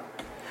scar.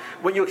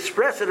 When you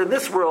express it in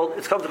this world,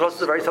 it's come to cost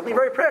something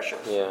very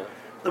precious. Yeah.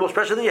 The most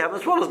precious thing you have in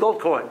this world is gold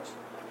coins.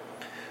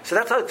 So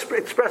that's how it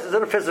expresses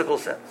in a physical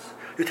sense.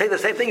 You take the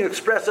same thing you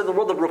express in the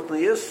world of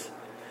Ruchnius,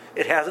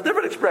 it has a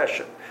different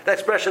expression. That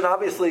expression,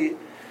 obviously,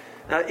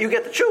 you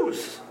get to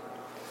choose.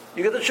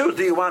 You get to choose.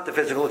 Do you want the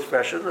physical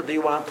expression or do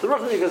you want the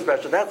Ruchnius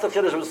expression? That's the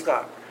Kiddush of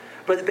Skar.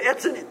 But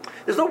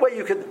there's no way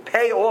you can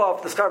pay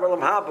off the Skar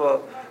B'olam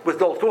Haba with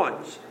gold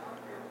coins,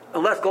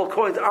 unless gold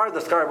coins are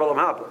the Skar B'olam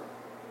Haba,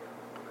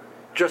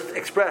 just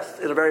expressed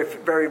in a very,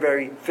 very,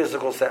 very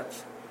physical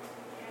sense.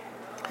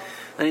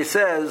 And he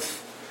says,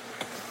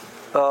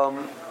 they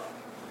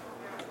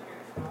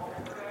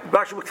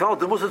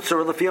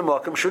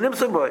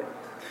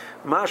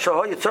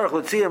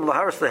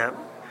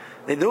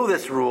knew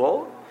this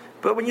rule,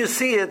 but when you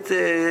see it,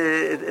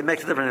 it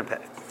makes a different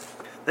impact.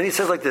 Then he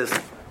says like this.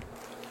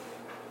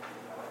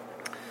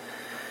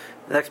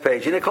 Next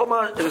page. Even though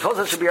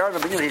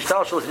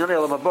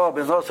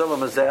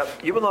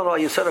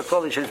you said a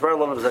call,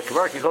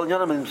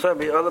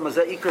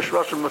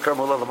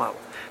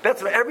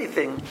 that's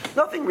everything.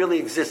 Nothing really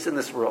exists in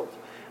this world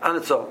on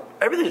its own.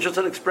 Everything is just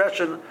an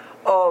expression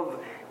of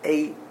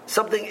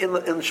something in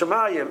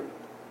Shemayim,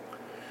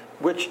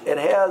 which it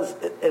has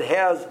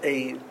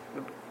a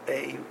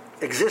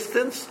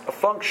existence, a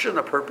function,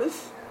 a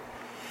purpose.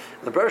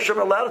 The Baruch Shem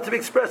allowed it to be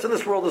expressed in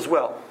this world as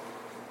well.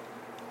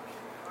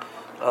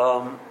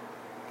 And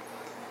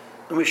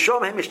we show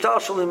them and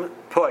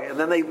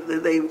then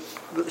they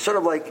sort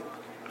of like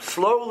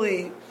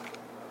slowly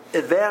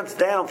advance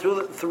down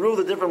through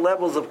the different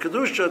levels of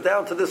kedusha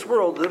down to this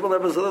world, the different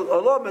levels of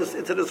alamis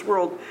into this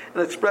world,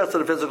 and expressed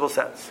in a physical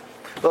sense.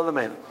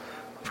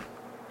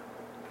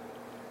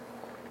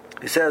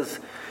 He says,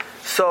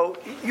 so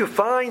you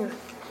find.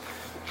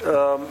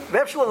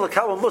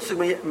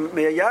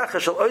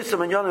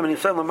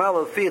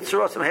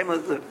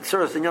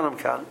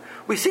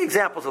 We see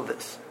examples of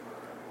this.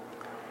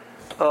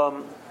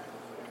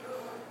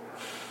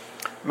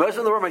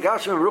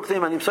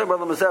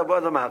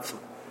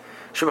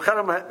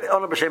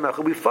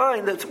 We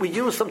find that we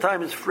use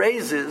sometimes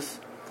phrases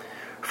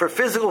for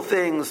physical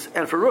things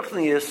and for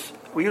ruchnius.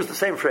 We use the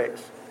same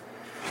phrase.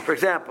 For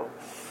example,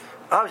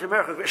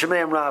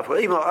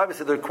 even though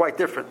obviously they're quite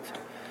different.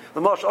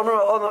 The most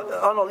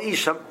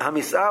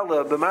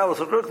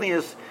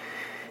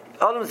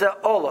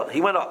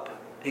he went up.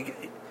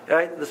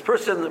 Right? This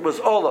person was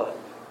Ola.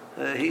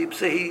 He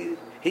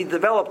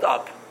developed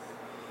up.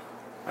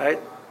 Right?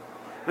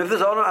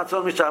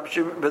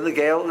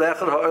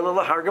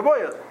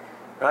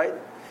 Right?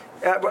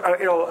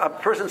 A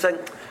person saying,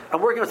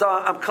 "I'm working with,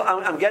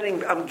 I'm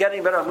getting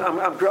better.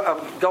 I'm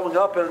going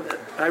up, and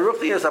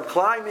I'm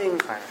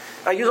climbing."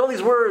 I use all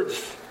these words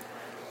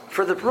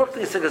for the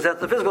ruchnius sense,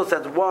 the physical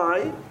sense.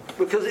 Why?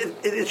 Because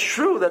it's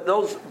true that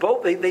those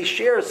both they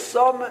share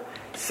some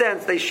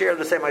sense. They share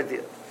the same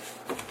idea.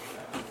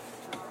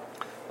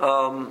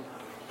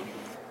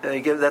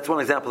 That's one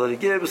example that he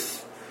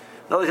gives.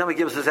 Another example he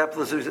gives is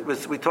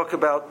we talk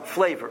about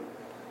flavor.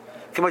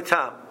 We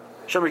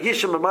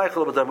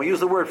use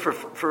the word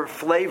for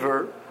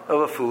flavor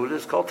of a food.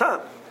 It's called tam.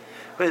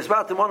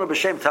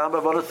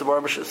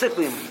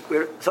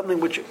 Something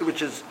which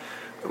is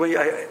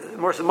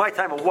more in my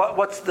time.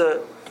 What's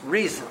the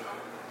reason?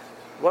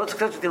 What is the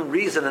connection between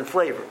reason and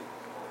flavor?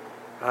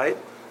 Right?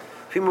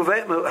 There's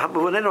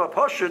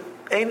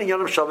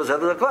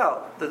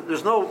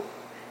no,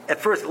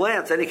 at first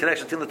glance, any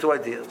connection between the two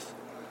ideas.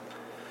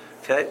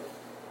 Okay?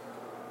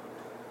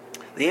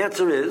 The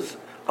answer is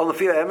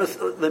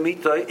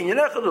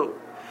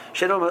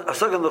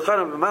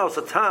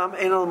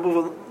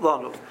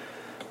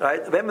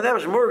right?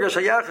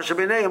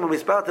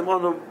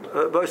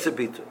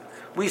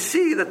 We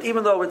see that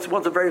even though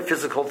one's a very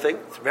physical thing,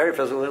 it's very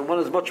physical, and one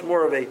is much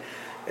more of a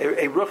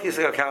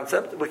ruchnius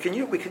concept, we can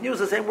use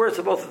the same words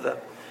for both of them.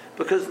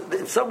 Because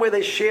in some way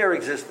they share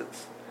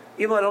existence.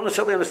 Even though I don't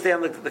necessarily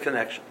understand the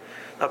connection.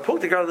 Now,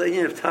 Punkt regarding the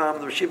union of Tam,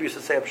 the Rishiv used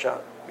to say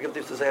Pshat.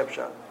 Used to say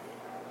Pshat.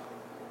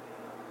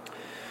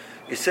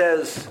 He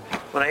says,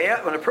 when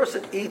a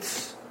person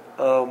eats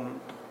a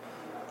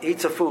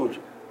food,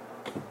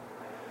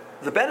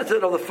 the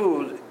benefit of the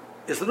food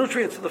is the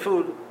nutrients of the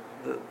food,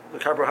 the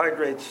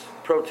carbohydrates,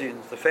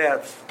 proteins, the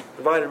fats,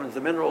 the vitamins,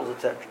 the minerals,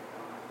 etc.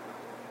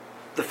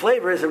 The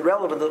flavor is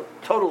irrelevant,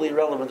 totally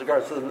irrelevant in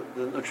regards to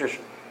the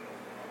nutrition.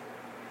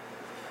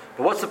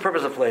 But what's the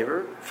purpose of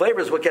flavor? Flavor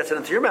is what gets it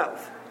into your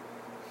mouth.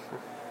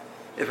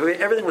 If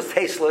everything was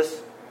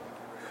tasteless,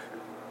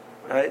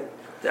 right?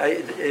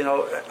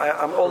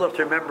 I'm old enough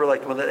to remember,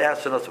 like when the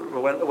astronauts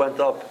went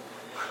up,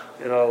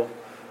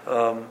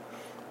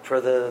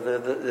 for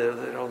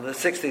the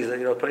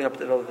 60s, putting up,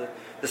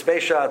 the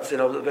space shots,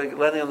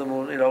 landing on the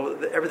moon,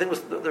 everything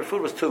was, their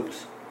food was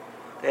tubes,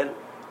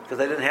 because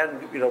they didn't have,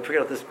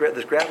 figured out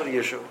this gravity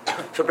issue.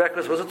 So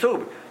breakfast was a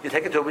tube. You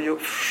take a tube and you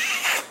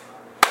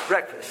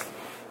breakfast.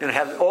 It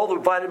had all the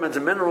vitamins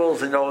and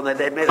minerals, and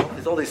they made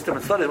all these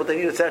different studies, what they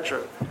need,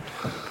 etc.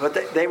 But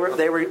they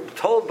were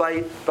told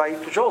by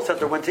control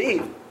center when to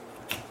eat,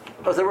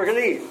 because they were going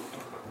to eat,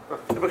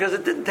 because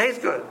it didn't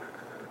taste good,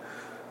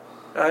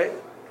 right?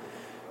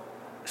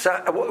 So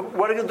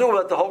what are you going to do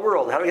about the whole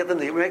world? How do we get them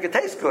to eat? We make it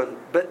taste good,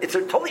 but it's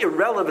totally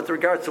irrelevant in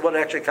regards to what it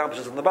actually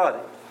accomplishes in the body.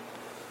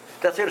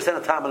 That's how you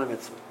understand the Tam and the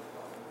mitzvah.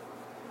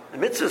 The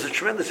mitzvah is a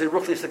tremendously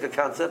ruchnistic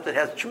concept that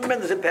has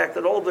tremendous impact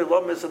on all the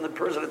lamas and the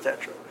person,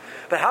 etc.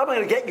 But how am I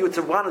going to get you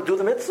to want to do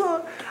the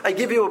mitzvah? I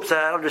give you an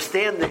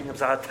understanding of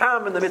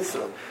Tam and the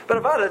mitzvah. But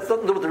about it, it's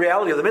nothing to do with the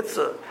reality of the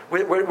mitzvah.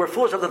 We're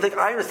foolish enough to think,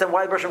 I understand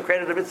why Hashem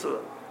created a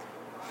mitzvah.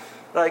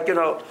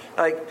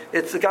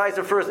 It's the guy's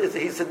in first.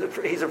 He's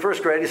in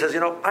first grade. He says,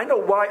 I know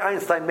why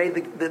Einstein made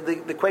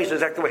the equation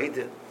exactly the way he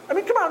did. I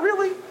mean, come on,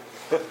 really?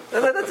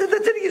 That's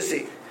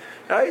idiocy.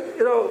 Right?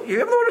 You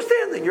have no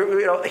understanding.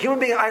 You're a human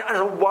being.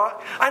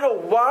 I know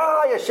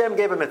why Hashem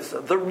gave a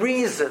mitzvah. The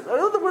reason. I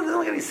don't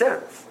make any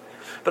sense.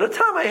 But at the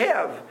time I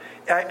have,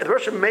 the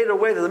Hashem made a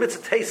way that the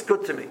mitzvah tastes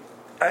good to me.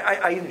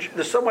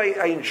 There's some way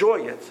I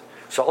enjoy it,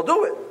 so I'll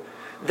do it.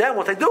 Then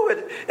once I do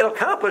it, it'll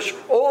accomplish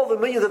all the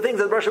millions of things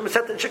that Hashem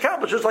said that it should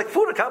accomplish. Just like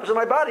food accomplishes in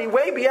my body,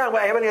 way beyond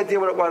what I have any idea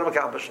what I'm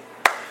accomplishing.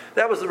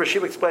 That was the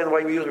Rishiv explained the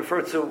way we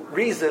refer to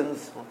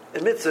reasons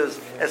and mitzvahs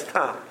as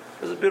tam.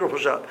 It's a beautiful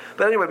shot.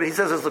 But anyway, he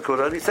says it's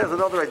Lakuta, and he says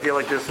another idea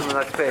like this in the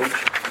next page.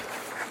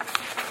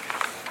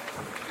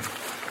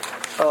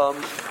 So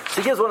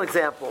he gives one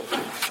example,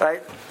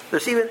 right?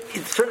 There's even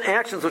certain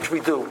actions which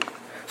we do.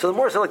 So the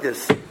more so like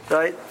this,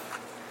 right?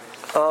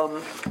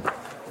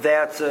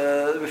 That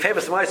the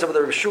famous Maisa of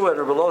the Rishua and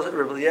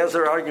Rabbi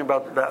Eliezer are arguing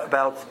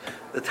about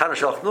the Tana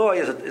Shalach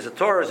Noi, is it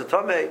Torah, is it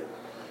Tomei,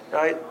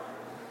 right?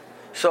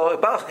 So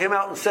Ibas came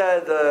out and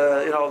said,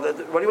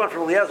 what do you want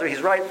from Eliezer?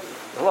 He's right.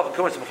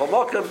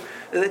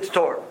 It's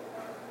Torah.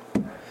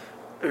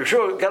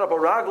 Rishua got up a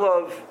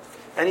Raglov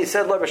and he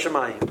said, Lo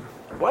B'Shamayim.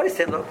 Why did he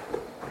stand up?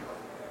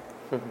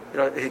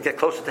 He get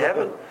closer to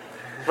heaven.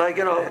 What's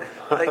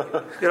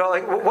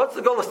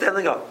the goal of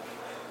standing up?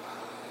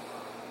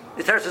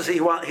 It turns to see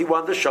he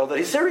wanted to show that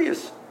he's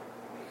serious.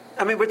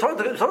 I mean, we're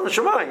talking to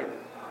Shemayim.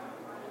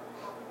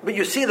 But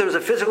you see, there was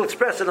a physical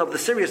expression of the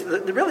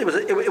seriousness.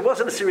 It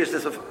wasn't a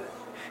seriousness of.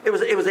 It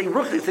was a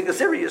ruchni thing of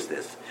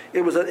seriousness.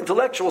 It was an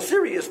intellectual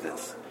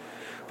seriousness.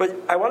 But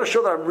I want to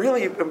show that I'm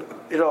really,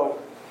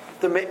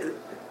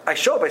 I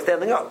show it by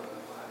standing up.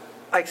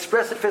 I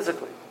express it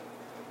physically.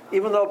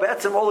 Even though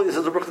Batsim only is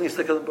a Brooklyn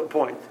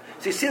point.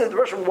 So you see that the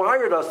Russian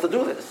wired us to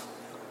do this.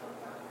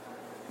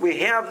 We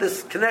have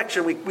this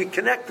connection. We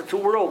connect the two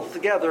worlds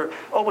together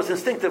almost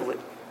instinctively.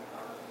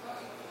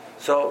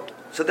 So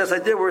this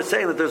idea we're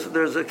saying that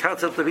there's a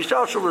concept of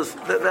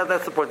Hishalshul,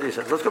 that's the point that he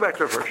said. Let's go back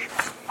to our verse.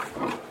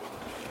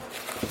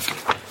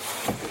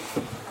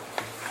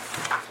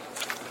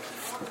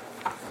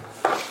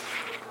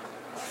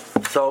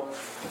 So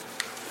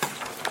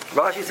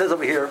Rashi says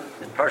over here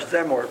in Parshas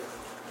Emor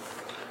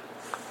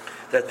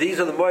that these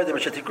are the moedim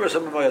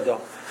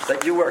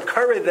that you are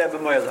carried them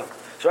in moedim.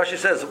 So Rashi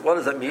says, what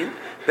does that mean?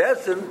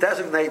 Bezdin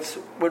designates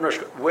when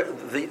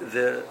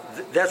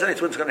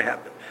designates what's going to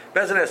happen.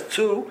 Bezdin has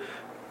two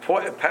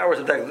powers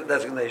of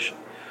designation.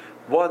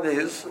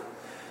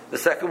 The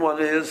second one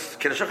is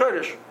Kiddush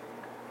HaChodesh.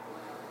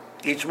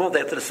 Each month they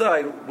have to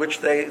decide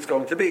which day it's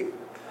going to be.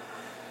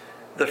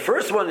 The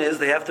first one is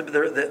they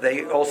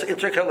also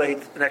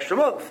intercalate an extra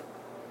month.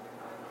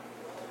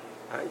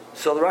 Right?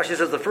 So the Rashi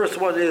says the first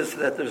one is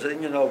that there's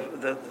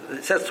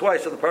it says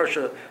twice in the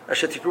parsha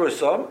Asher Tikru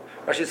Esam.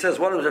 Rashi says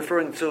one is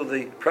referring to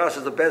the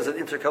process of Bezin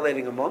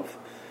intercalating a month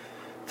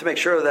to make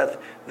sure that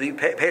the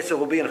Pesach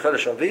will be in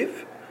Chodesh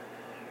Aviv,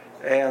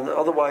 and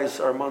otherwise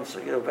our months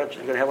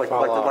eventually going to have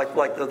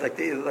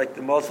like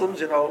the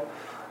Muslims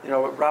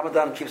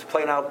Ramadan keeps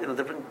playing out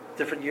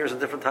different years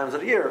and different times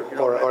of the year.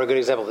 Or a good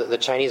example, the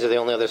Chinese are the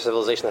only other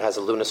civilization that has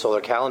a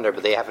lunisolar calendar,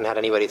 but they haven't had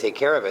anybody take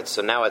care of it.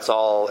 So now it's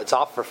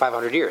off for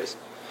 500 years.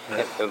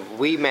 Right.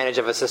 We manage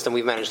a system,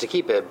 we've managed to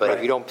keep it, but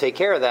if you don't take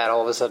care of that,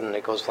 all of a sudden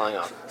it goes flying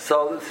off.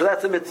 So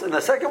that's a mitzvah. And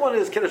the second one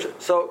is Kiddush.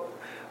 So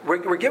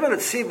we're given a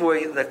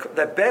tzivui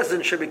that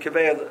Bezin should be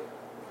kaveh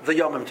the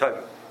Yomim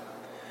Tovim.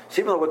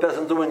 So even though what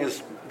Bezin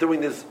is doing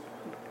this,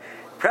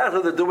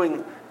 rather they're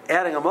doing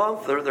adding a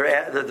month,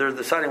 they're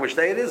deciding which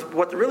day it is.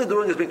 What they're really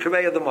doing is being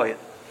Kriveya the Moed.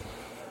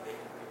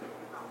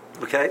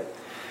 Okay?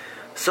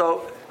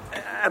 So,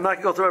 I'm not going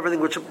to go through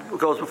everything which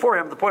goes before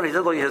him. The point he's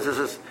really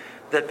is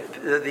that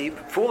the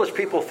foolish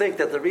people think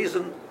that the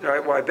reason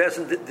why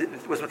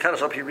Bezin was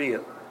Mekadosh al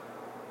Piriyah.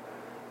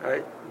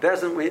 Right?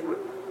 Bezin,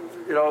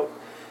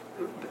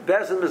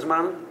 Bezin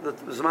Bizman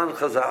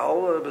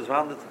Chazal,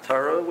 Bizman the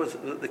Torah,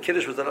 the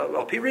Kiddush was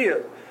al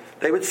Piriyah.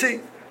 They would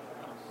see.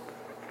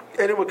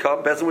 Adam would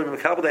come, Bezin would be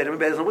Mekabel Adam,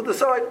 and Bezin would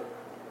decide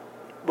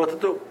what to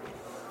do.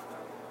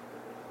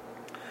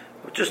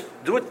 Just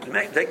do it,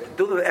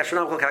 do the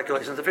astronomical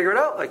calculations to figure it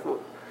out. Like,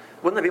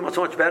 wouldn't that be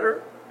so much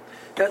better?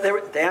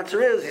 The answer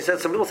is, he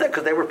said, some people said,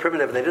 because they were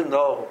primitive, they didn't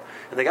know,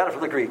 and they got it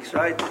from the Greeks,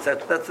 right?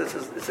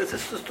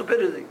 It's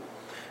stupidity.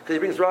 Because he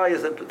brings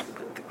Rayas and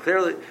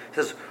clearly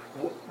says,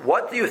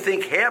 what do you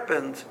think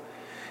happened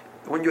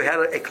when you had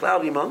a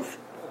cloudy month?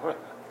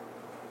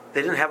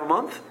 They didn't have a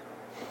month?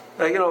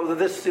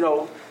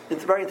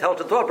 It's a very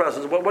intelligent thought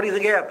process. What do you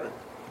think happened?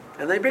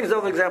 And then he brings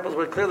other examples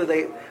where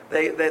clearly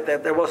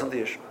that wasn't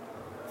the issue.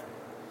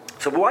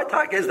 So why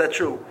is that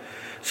true?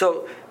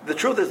 So the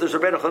truth is, there's a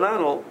Rabbeinu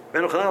Chananel.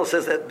 Rabbeinu Chananel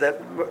says that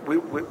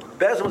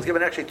Bezin was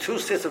given actually two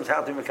systems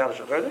how to be Mekadosh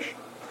HaChodesh.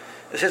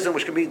 A system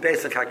which can be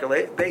based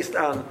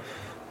on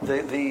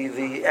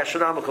the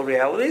astronomical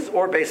realities,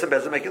 or based on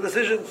Bezin making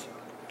decisions.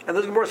 And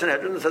there's a Gemara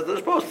Sanhedrin that says they're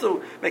supposed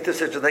to make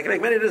decisions. They can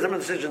make many different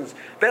decisions.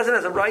 Bezin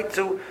has a right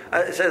to.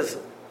 It says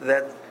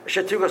that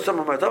Shetikru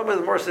Samar Madom. The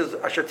Gemara says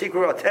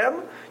Shetikru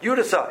Atem. You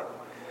decide.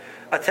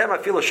 Atem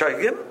Afilu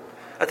Shagim.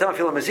 Atem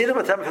Afilu Mezidim.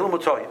 Atem Afilu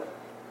Mutoyim.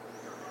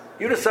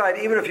 You decide,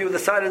 even if you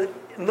decided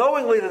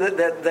knowingly that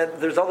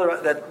there's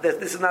that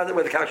this is not the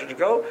way the country should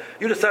go.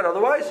 You decide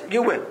otherwise.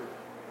 You win.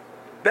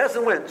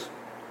 Bezin wins.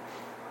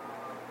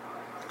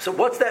 So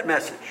what's that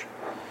message?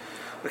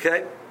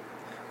 Okay.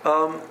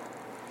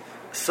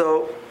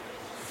 So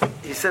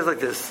he says like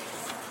this.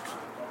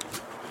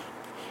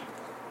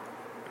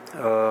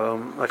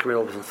 I can read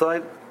all this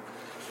inside.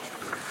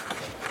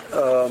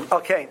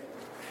 Okay.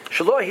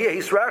 Shalo here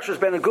he's rashus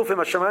ben agufim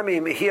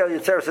hashamayim here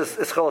yitzeres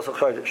ischalos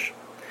al-chodesh.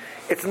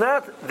 It's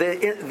not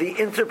the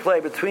interplay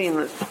between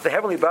the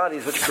heavenly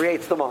bodies which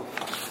creates the month.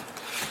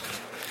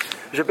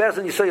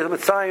 Bezin, you say,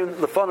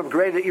 the fun of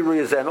greater Iru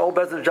Yazen. All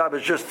Bezin's job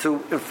is just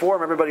to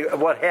inform everybody of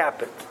what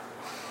happened.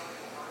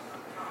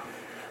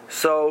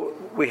 So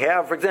we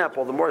have, for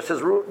example, the Morah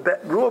says,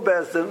 Ruah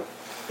Bezdin,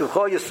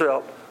 Uchol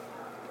Yisrael.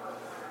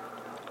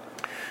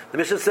 The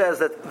Mishnah says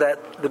that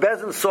the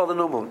Bezdin saw the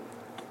new moon.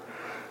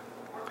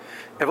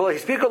 So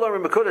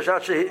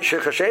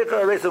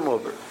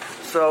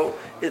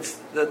it's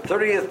the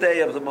 30th day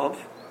of the month.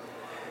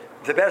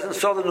 The Bezdin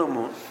saw the new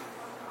moon.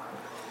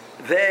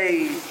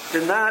 They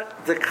did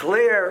not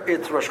declare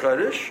it's Rosh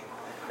Chodesh,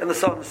 and the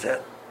sun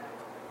set.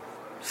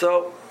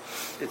 So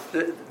it's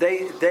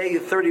day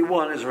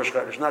 31 is Rosh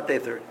Chodesh, not day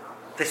 30.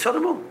 They saw the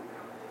moon.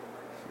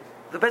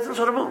 The Bezdin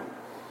saw the moon.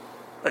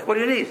 Like, what do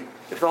you need?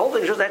 If the whole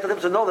thing is just for them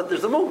to know that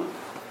there's the moon,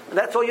 and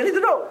that's all you need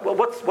to know. Well,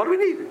 what do we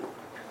need?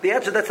 The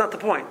answer, that's not the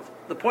point.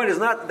 The point is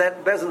not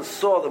that Bezdin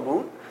saw the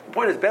moon. The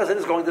point is Bezdin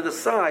is going to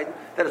decide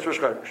that it's Rosh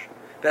Chodesh.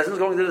 Bezdin is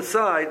going to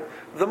decide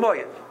the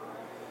Moed.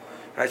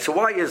 Right, so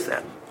why is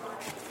that?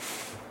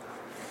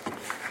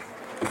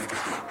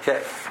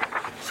 Okay.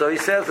 So he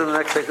says in the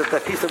next page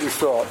that piece that we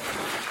saw,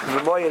 in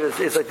the Moed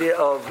is idea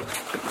of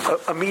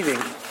a meeting.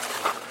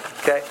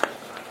 Okay.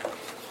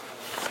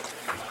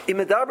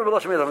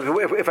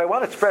 If I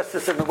want to express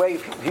this in the way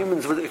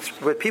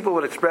people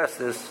would express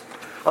this,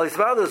 right?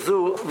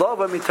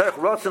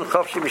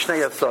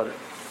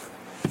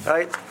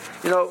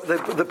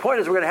 The point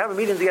is we're going to have a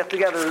meeting to get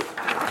together.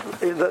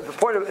 The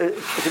point of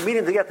it's a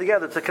meeting to get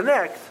together to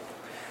connect,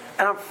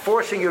 and I'm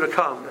forcing you to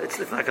come. It's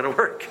not going to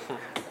work.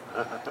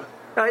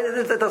 Right?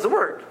 It doesn't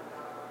work.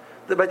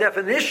 By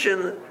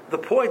definition, the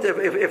point of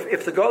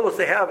if the goal is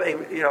to have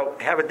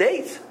a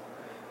date,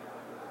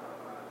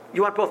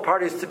 you want both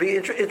parties to be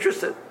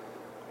interested.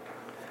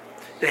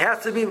 It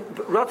has to be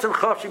ratzon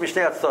chafshi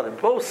mishnei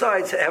atzadim. Both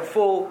sides have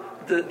full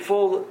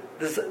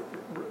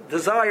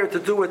desire to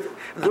do it,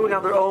 doing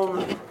on their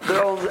own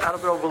out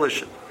of their own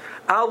volition.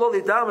 That's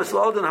not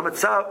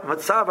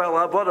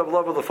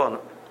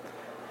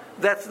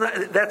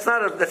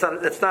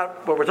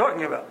what we're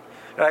talking about,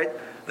 right?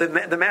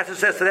 The master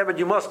says to them, "But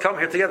you must come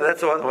here together."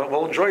 That's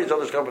we'll enjoy each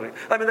other's company.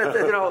 I mean,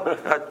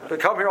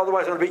 come here,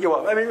 otherwise I'm going to beat you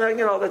up. I mean,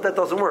 that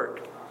doesn't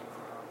work.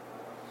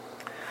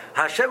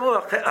 Hashem the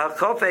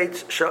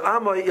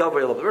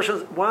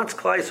Russian wants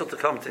Klal Yisrael to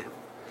come to him.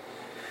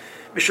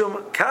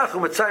 Mishum kach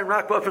u'metzayin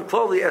rak ba'ofen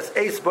kloli as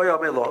eis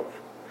bayam elov.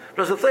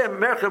 Rosathei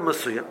merchem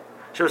masuyim.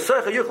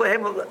 Shemesoicha yuk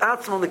lehem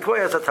atzmon likoy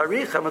as a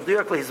tarich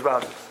ha'maduyach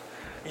lehizvados.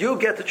 You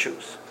get to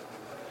choose.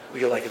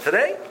 Will you like it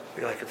today?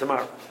 Will you like it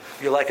tomorrow?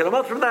 Will you like it a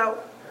month from now?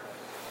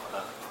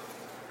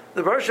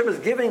 The Roshim is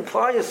giving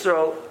Klal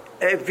Yisrael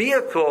a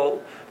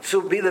vehicle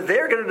to be that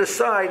they're going to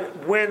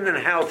decide when and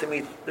how to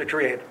meet the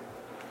Creator.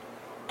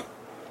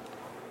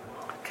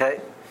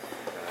 Okay.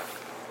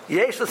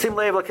 Yesh l'sim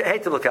leiv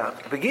hate to look out.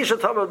 Begisha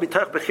tova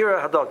b'tach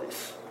bechira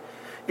hadodis.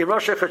 In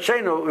Rosh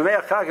Hashanah,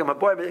 v'me'ach chagim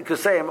haboy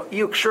b'kusayim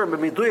yukshur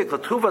b'miduyik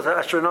l'tuvas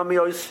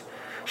astronomios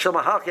shel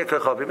mahalchia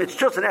kechavim. It's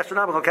just an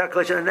astronomical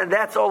calculation, and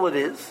that's all it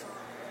is.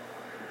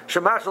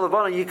 Shemach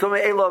l'vana yikume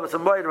elov it's a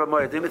moed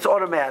b'moedim. It's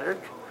automatic.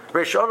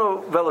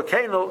 Reshono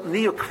velokeino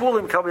niyu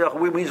kvulim kaviyach.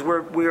 Which means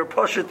we're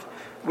pushed,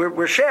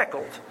 we're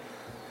shackled.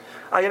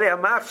 We're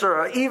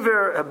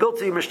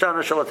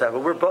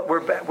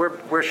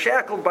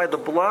shackled by the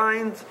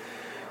blind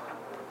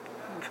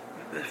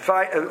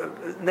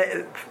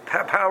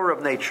power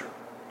of nature.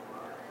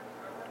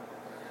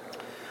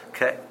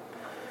 Okay.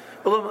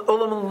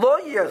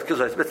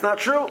 It's not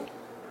true.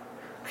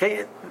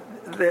 Okay.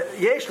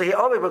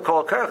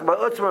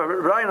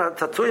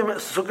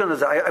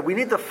 We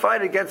need to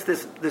fight against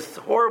this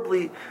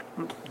horribly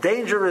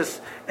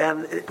dangerous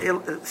and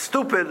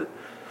stupid,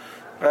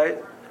 right?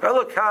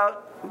 Look how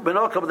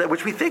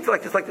which we think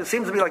like it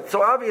seems to be like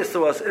so obvious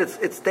to us.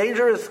 It's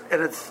dangerous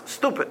and it's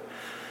stupid.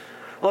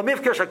 It's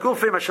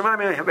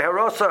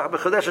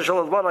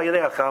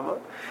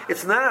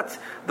not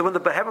when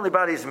the heavenly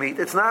bodies meet.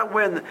 It's not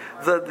when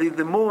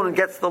the moon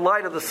gets the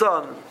light of the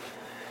sun.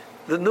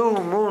 The new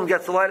moon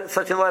gets the light,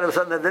 such a light of the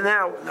sun. That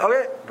now,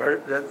 okay,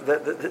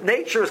 the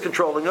nature is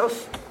controlling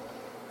us.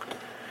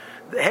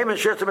 Etc.,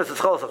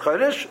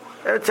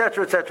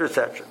 etc.,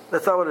 etc.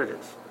 That's not what it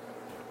is.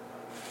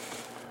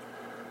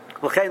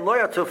 It's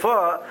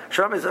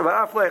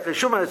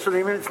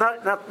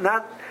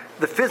not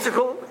the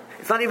physical,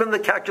 it's not even the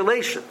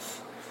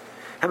calculations.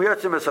 We,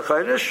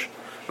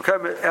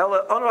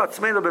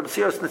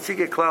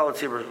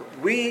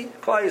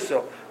 Klal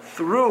Yisrael,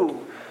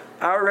 through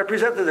our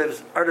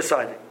representatives, are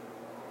deciding.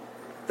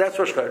 That's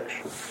Rosh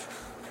Chodesh.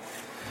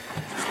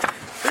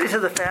 This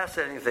is the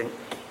fascinating thing.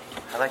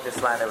 I like this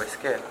line that we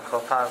skipped.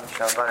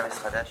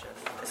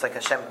 It's like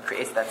Hashem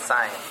creates that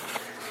sign.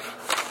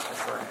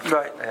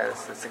 Right. Yeah,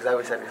 that's exactly what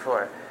we said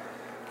before.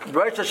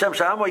 Every time there's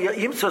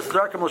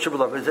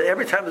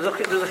a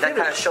that kind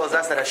of shows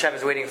us that Hashem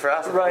is waiting for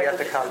us. Right. We have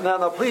to come.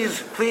 No,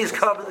 please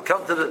come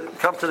to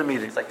the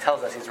meeting. It's like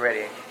tells us He's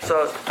ready.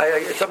 So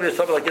somebody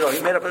like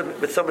he met up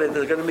with somebody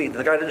they're going to meet, and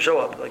the guy didn't show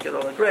up. Like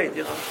great,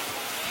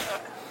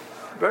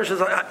 Rosh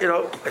says, I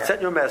sent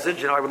you a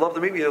message. I would love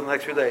to meet with you in the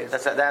next few days.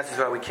 That's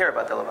why we care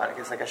about the Levitic.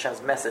 It's like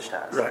Hashem's message to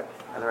us. Right.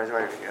 Otherwise,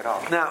 why do we at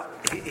all? Now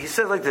he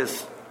says like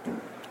this.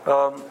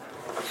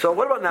 So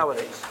what about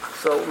nowadays?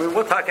 So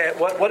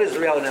what is the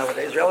reality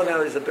nowadays? Reality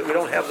nowadays is that we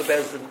don't have the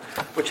Bezdin,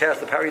 which has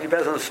the power. You need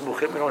Bezdin and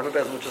Smuchim. We don't have a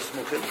Bezdin which is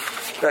Smuchim.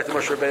 Back to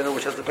Moshe Rabbeinu,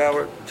 which has the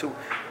power to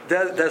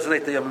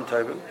designate the Yom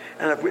Tovim.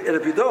 And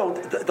if you don't,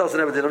 it doesn't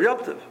have a din of Yom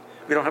Tov.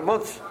 We don't have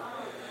months,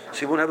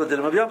 so you won't have a din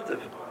of Yom Tov.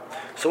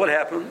 So what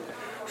happened?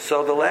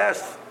 So the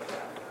last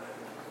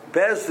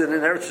Bezdin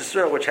in Eretz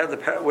Yisrael,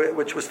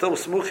 which was still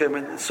Smuchim,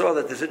 and saw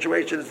that the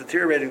situation is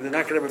deteriorating, they're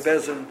not going to have a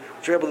Bezdin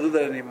which are able to do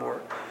that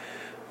anymore,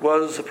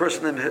 was a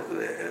person named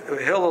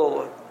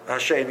Hillel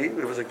Hasheni.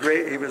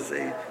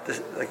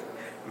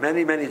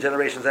 Many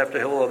generations after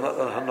Hillel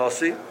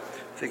Hanassi. I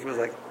think it was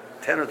like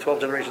 10 or 12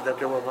 generations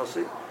after Hillel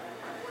Hanassi.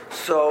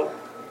 So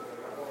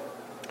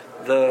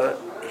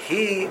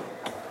he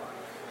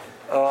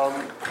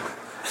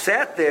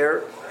sat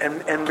there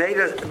and made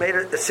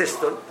a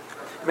system,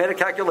 made a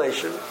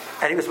calculation,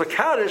 and he was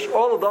Makadosh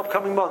all of the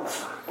upcoming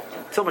months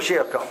till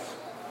Mashiach comes.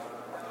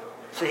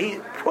 So he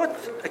put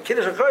a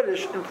Kiddush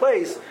HaKodesh in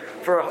place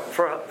for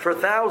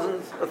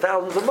thousands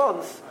of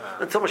months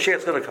until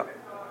Mashiach's going to come.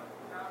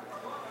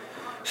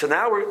 So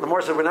now we're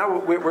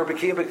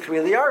becoming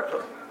the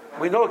Yarka.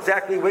 We know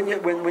exactly when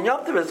Yom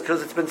Tov is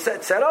because it's been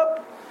set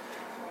up.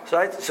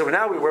 So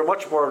now we're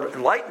much more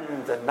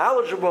enlightened and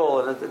knowledgeable,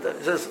 and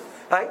it says,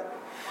 right?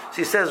 So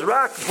he says,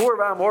 "Rak bur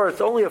v'amor."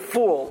 It's only a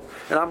fool,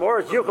 and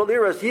amor is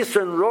yuchaliras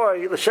yisron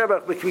roy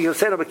l'shebach b'kvi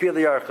yosena b'kvi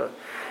l'yarcha.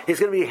 He's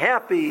going to be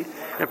happy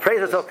and praise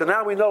himself because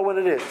now we know when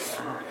it is.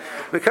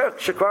 We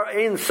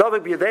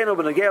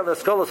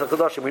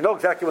know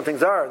exactly when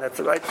things are. That's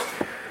right.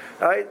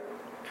 Right.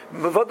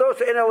 It's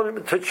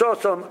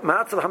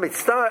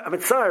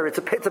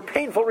a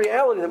painful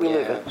reality that we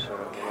live in.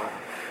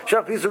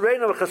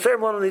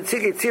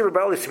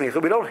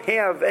 We don't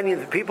have any of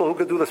the people who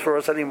can do this for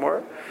us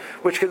anymore,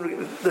 which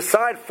can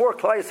decide for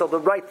Klal Yisrael the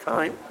right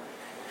time.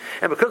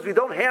 And because we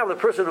don't have the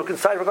person who can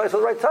decide for Klal Yisrael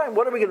the right time,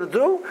 what are we going to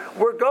do?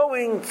 We're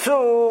going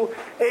to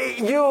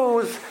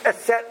use a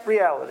set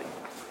reality.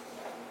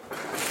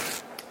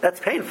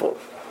 That's painful.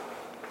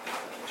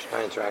 It's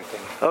not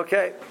interacting.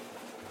 Okay.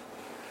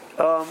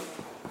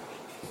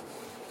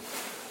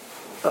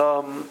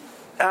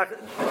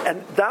 And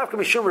Davka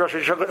Mishum Rosh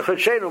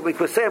Hashanah we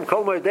could say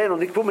Kol Moedenu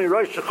Nikpu Mi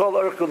Rosh Shechol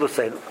Orach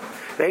Kulusenu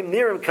Veim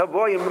Nirim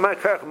Kavoyim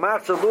Makach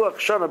Machzor Luach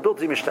Shana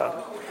Bilti Mishtan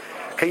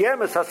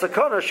Kayemes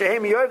Hasakona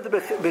Shehem Yoev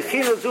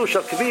Bechina Zu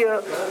Shal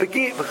Kviya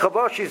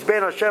B'Chavashis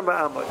Ben Hashem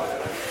Ba'amoy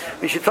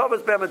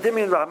Mishitavas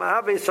B'Amadimin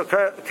V'Hamahavi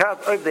Sokat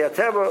Oiv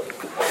De'ateva.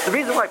 The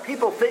reason why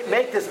people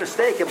make this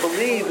mistake and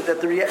believe that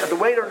the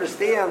way to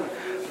understand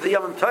the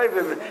Yom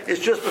Tovim is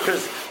just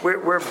because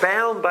we're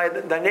bound by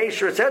the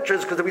nature, etc.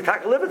 Is because we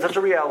live in such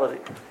a reality.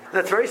 And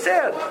that's very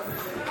sad.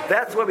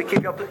 That's why we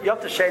keep Yom Tov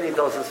Sheni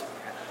does this.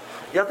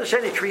 Yom Tov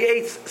Sheni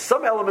creates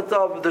some element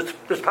of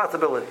there's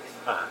possibilities.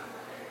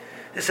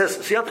 It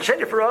says so Yom Tov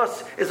Sheni for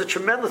us is a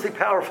tremendously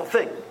powerful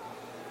thing.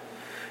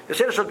 It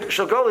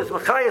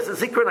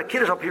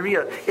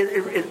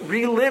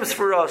relives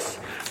for us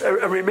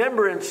a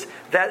remembrance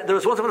that there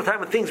was once upon a time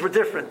when things were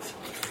different,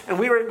 and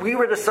we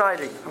were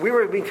deciding, we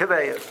were being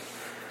kaveya.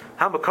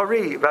 And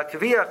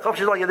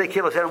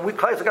we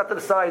got to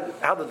decide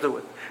how to do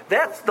it.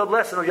 That's the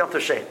lesson of Yom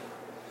Tov Sheni.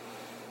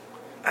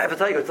 I have to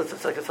tell you,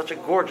 it's like such a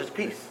gorgeous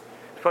piece.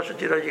 You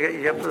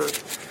have to.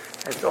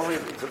 It's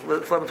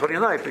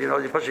 11:29, but you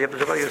have to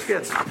shave out your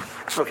skin.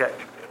 Okay,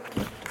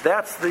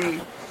 that's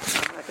the.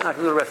 I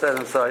can do the rest of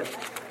that inside.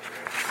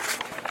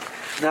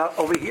 Now,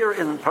 over here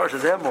in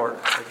Parshas Emor,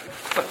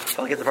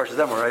 I'll get to Parshas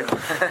Emor, right?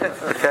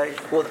 Okay.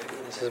 Well,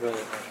 this is really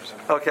Parshas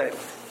Emor. Okay.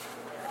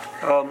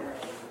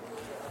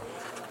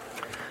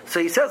 So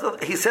he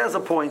says a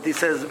point. He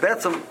says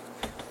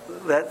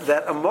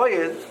that a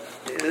moyed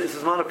is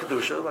a man of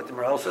kedusha, like the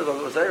Maral says.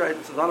 Right?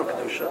 It's a man of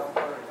kedusha.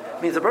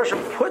 Means a person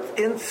put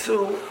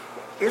into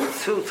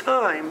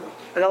time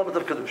an element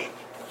of kedusha.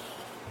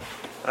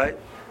 Right.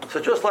 So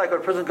just like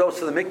when a person goes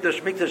to the Mikdash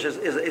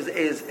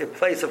is a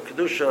place of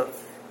Kedusha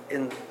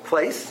in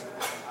place.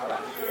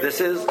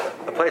 This is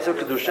a place of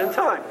Kedusha in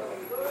time.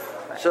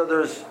 So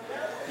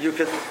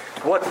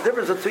what's the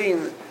difference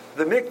between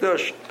the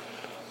Mikdash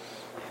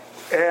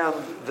and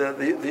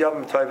the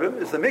Yom Tovim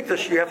is the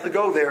Mikdash, you have to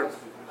go there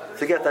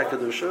to get that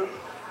Kedusha.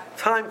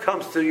 Time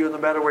comes to you no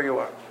matter where you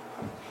are.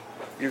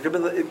 You can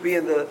be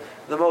in the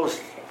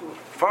most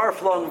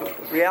far-flung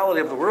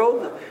reality of the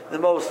world, the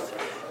most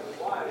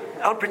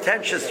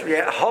unpretentious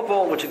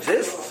hovel which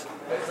exists.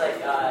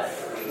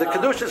 The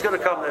Kedusha is going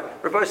to come there.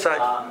 Rabbi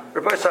side.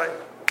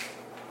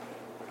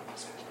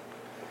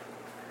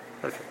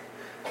 Okay.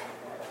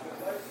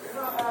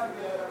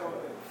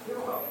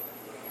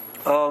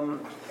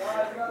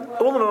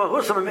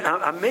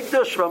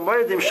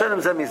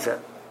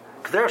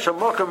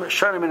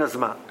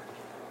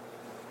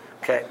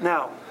 Okay,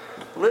 now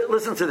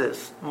listen to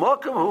this.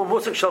 Malkum hu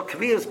musik shal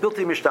kviyas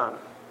bilti mishtan.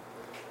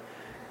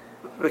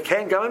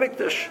 V'kein gam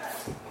mikdash.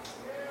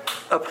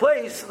 A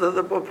place,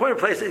 the point of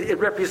place, it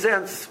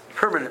represents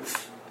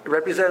permanence. It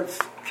represents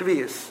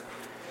kviyas.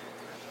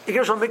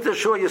 There are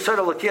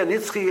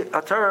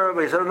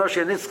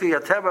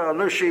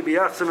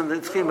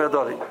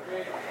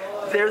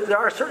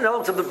certain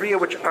elements of the Bria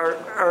which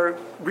are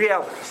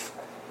realities.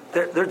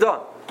 They're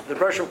done. The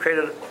Bershom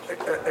created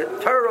a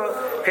Torah,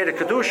 created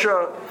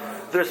Kedusha.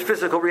 There's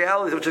physical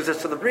realities which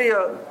exist in the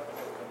Bria.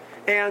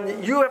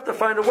 And you have to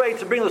find a way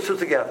to bring those two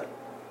together.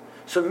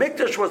 So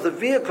Mikdash was the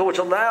vehicle which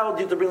allowed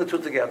you to bring the two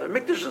together.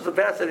 Mikdash is a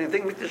fascinating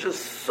thing. Mikdash is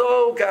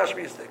so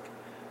gashmistic.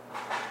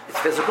 It's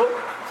physical.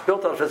 It's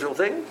built on a physical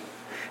thing.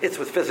 It's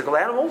with physical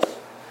animals.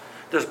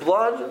 There's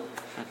blood.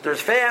 There's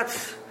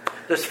fats.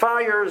 There's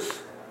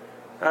fires.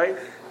 Right?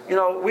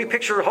 We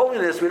picture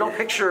holiness. We don't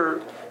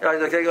picture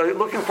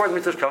looking for the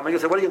Mikdash coming. You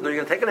say, what are you going to do?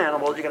 You're going to take an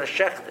animal. You're going to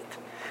shecht it.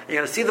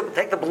 You're going to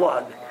take the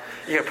blood.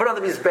 You're going to put it on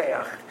the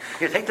mizbeach.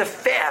 You're going to take the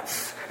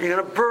fats. You're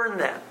going to burn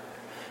them.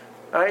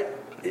 Right?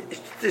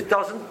 It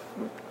doesn't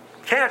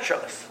catch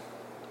us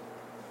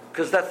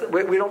because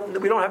we don't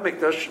have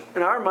mikdash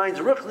in our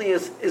minds. Ruchni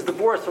is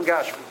divorced from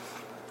Gashmi.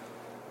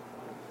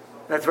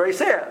 That's very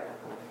sad.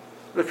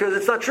 because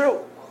it's not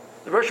true.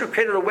 The Rosh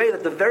created a way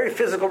that the very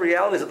physical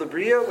realities of the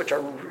Bria, which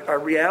are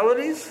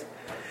realities,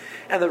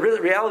 and the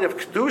reality of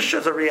Kedusha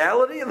is a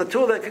reality, and the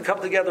two of them can come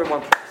together in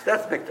one place.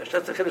 That's Mikdash.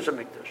 That's the Kiddush of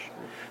Mikdash.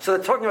 So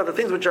they're talking about the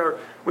things which are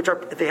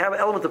they have an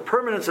element of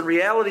permanence and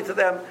reality to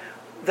them,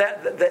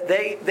 that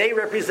they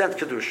represent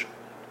Kedusha.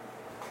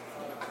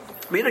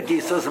 Like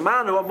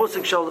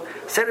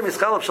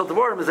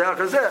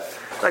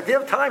the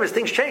other time is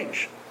things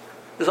change.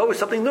 There's always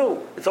something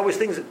new. It's always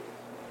things.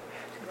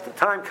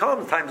 Time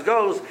comes, time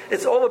goes.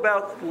 It's all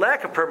about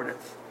lack of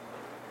permanence.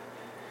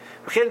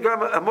 As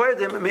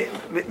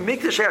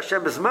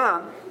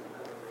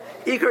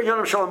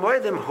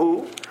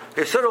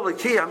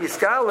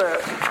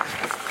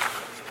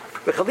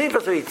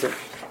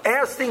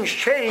things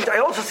change, I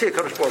also see a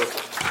Kadosh Baruch Hu.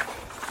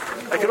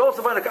 I can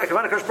also find a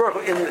Kadosh Baruch Hu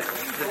in the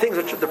things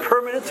the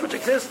permanence which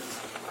exists.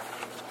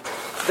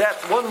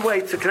 That's one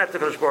way to connect to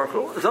Kadosh Baruch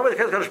Hu. There's another way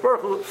to connect to Kadosh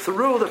Baruch Hu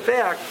through the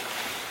fact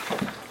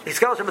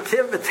through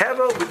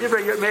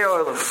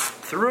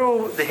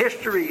the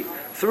history,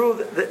 through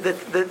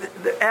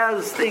the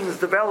as things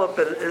develop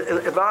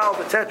and evolve,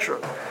 etc.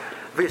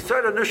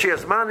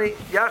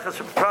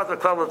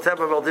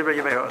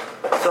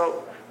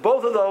 So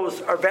both of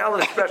those are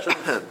valid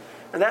expressions,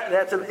 and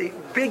that's a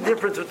big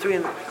difference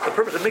between the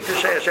purpose of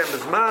Mikdash Hashem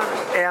Bizman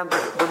and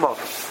the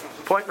Moth.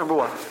 Point number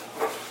one.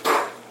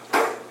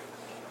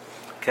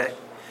 Okay.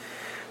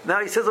 Now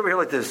he says over here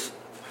like this.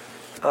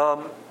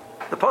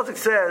 The pasuk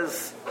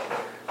says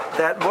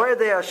that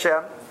Moedei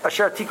Hashem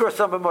Asher Tikra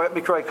Sam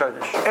Mikroi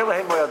Kodesh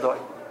Elohim Moedoi.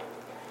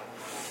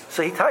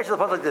 So he ties to the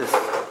pasuk like this: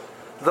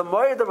 the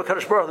Moed of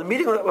Hakadosh Baruch Hu, the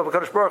meeting of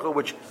Hakadosh Baruch Hu,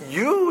 which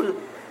you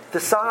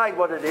decide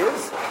what it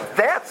is,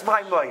 that's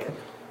my Moed.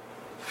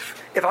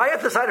 If I have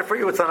to decide it for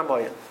you, it's not a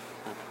Moed.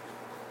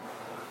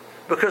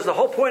 Because the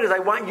whole point is I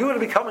want you to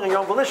be coming on your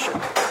own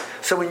volition.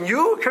 So when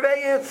you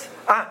convey it,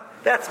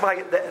 that's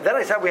my. Then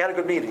I said we had a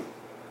good meeting.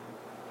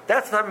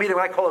 That's not a meeting.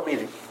 I call a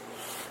meeting.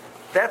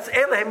 That's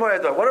Elohim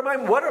Moedah. What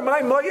are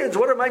my moyeds?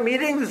 What are my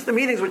meetings? The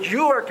meetings which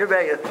you are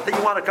conveying that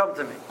you want to come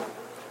to me.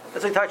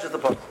 That's how he touches the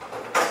post.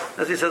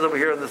 As he says over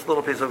here in this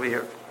little piece over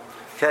here.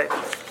 Okay.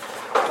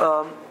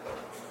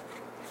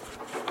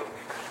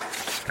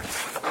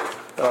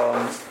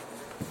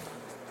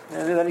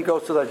 And then he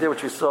goes to the idea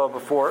which we saw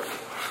before.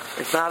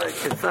 It's not a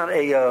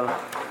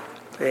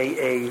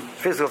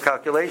physical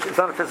calculation. It's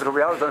not a physical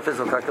reality. It's not a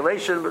physical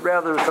calculation, but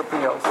rather it's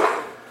something else.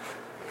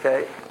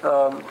 Okay.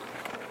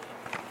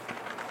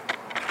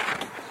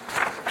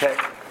 Okay.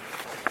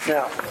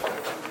 Now,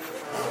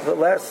 the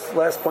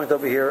last point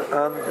over here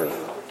on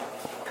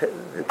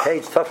the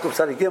page Tafkuf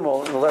Sadi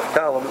Gimel in the left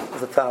column at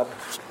the top.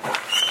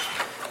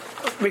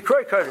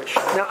 Mikroi Kodesh.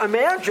 Now,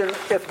 imagine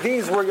if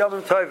these were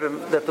Yom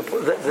Tovim, that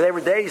they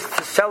were days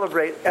to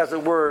celebrate, as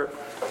it were,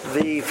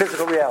 the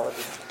physical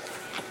reality.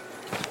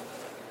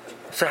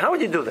 So, how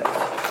would you do that?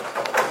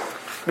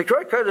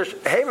 Mikroi Kodesh.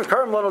 Hey,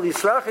 Mikarim Lano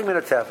Yisrachim Min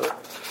Hatefa.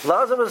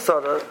 Lazav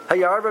Asada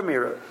Hayar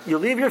V'Mira. You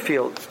leave your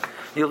fields.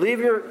 You leave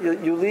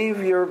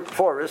your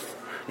forest.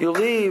 You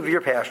leave your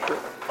pasture.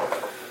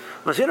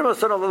 And you go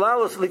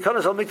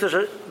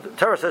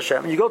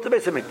to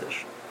Beis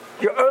Hamikdash.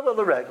 You're Erla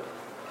L'Reg.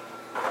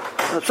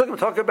 And the Psukim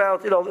talk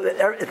about,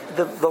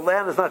 the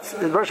land is not.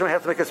 The Rosh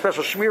has to make a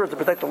special shmirah to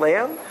protect the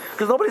land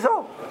because nobody's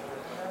home.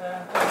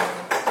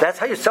 That's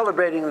how you're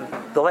celebrating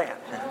the land.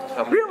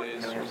 How many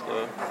days was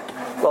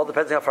Well,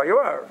 depends on how far you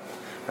are.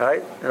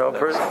 Right, the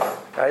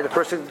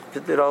person,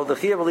 the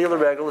chiyuv aliyah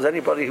l'regel is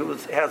anybody who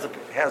has a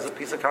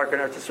piece of karka in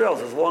Eretz Yisrael.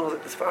 So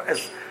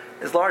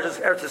as large as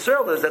Eretz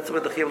Yisrael is, that's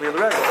with the chiyuv aliyah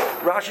l'regel.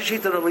 Rashi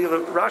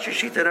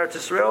Shita in Eretz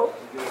Yisrael,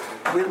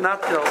 we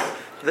not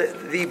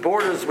the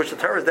borders which the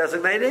Torah is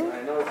designating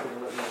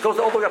goes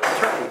all the way up to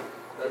Turkey.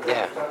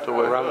 Yeah,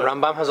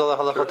 Rambam has all the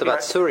halachot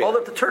about Syria. All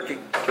up to Turkey.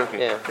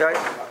 Yeah. Right.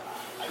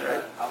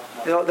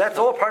 That's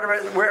all part of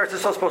where Eretz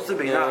Yisrael is supposed to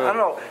be. Now, I don't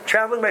know,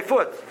 traveling by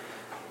foot.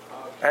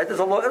 Right, it's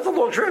a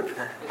long trip.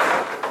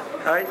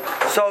 Right,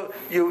 so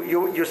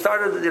you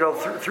started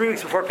 3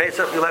 weeks before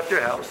Pesach. You left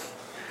your house.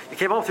 You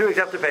came home 3 weeks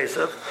after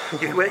Pesach.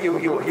 You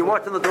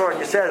walked in the door and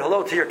you said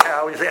hello to your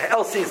cow. You say,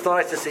 Elsie, it's so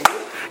nice to see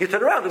you. You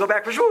turn around to go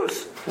back for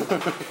Shavuos.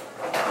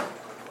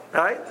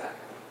 Right,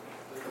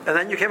 and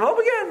then you came home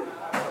again.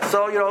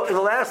 So in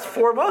the last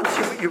 4 months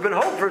you've been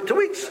home for 2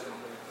 weeks.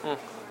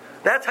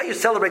 That's how you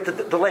celebrate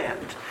the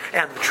land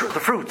and the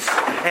fruits,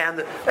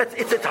 and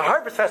it's a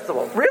harvest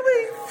festival.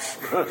 Really?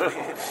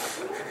 It's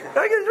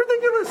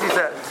ridiculous, he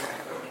says.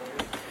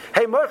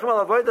 Hey,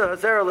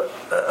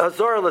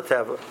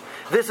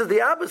 this is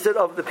the opposite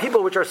of the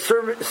people which are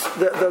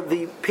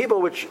the people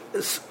which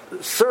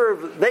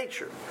serve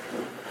nature.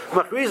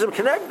 Machrizim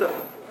Kenegda.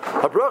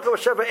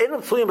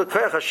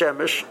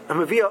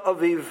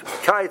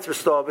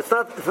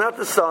 It's not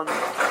the sun.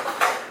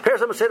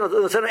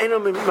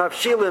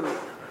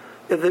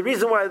 The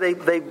reason why they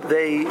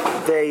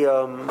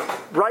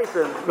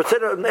ripen, which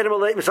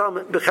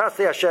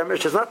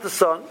is not the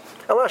sun,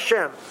 El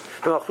Hashem.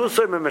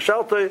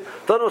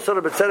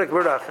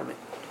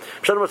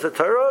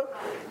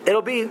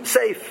 It'll be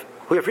safe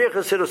Hu yafriach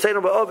Chassidus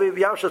Seinu ba'oviv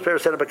Yavshas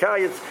Peresenu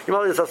b'kayitz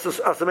Yimalis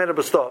Asamena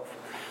b'stov.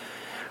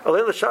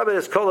 Alei l'Shabbat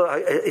is called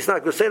it's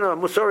not Gusena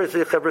Musori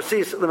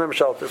Chabrasis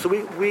l'Memshalta. So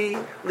we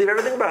leave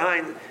everything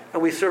behind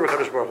and we serve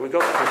HaKadosh Baruch Hu. We go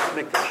to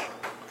the Mikdash.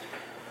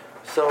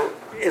 So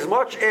as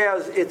much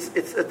as it's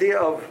the idea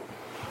of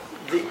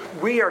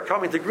we are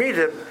coming to greet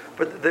him,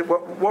 but the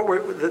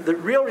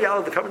real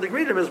reality of coming to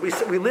greet him is we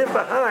live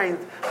behind.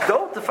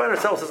 Don't define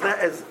ourselves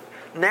as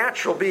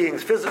natural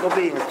beings, physical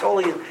beings,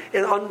 totally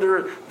in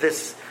under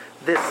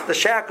the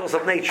shackles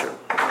of nature.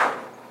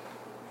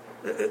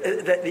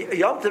 The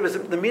Yom Tov is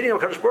the meeting of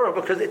Kadosh Baruch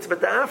Hu because it's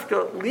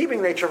B'dafka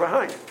leaving nature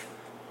behind.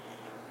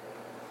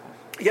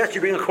 Yes,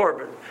 you bring a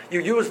korban. You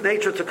use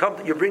nature to come.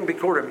 You bring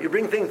bikurim. You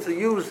bring things to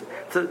use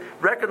to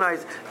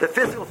recognize that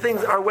physical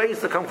things are ways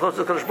to come close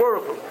to Kadosh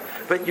Baruch Hu.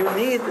 But you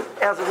need,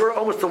 as it were,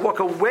 almost to walk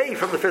away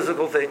from the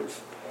physical things.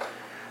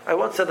 I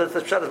once said that the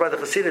pshat is by the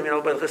Hasidim.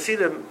 By the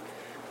Hasidim,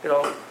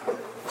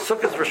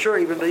 Sukkot for sure.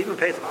 Even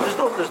Pesach. There's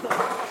no.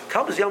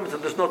 Comes Yom Tov.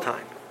 There's no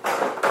time.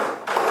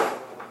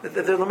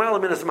 They're the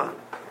Malam in Asman.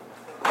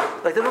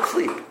 Like they don't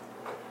sleep.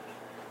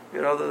 They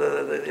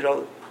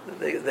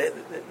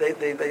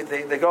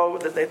go.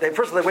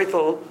 First they wait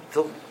till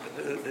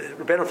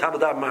Rebbeinu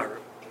Tamadah Mar.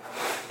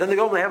 Then they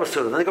go and they have a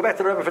suda. Then they go back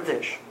to the Rebbe for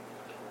Tish.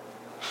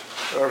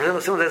 Or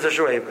as soon as there's a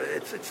shuev,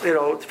 it's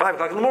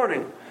 5:00 in the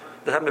morning.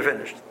 They haven't been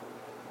finished.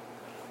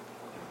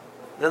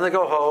 Then they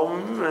go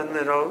home and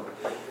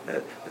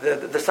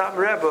the Satmar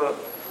Rebbe,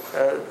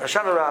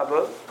 Hoshana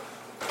Rabbah.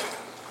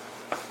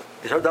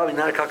 They start davening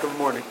 9:00 in the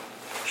morning.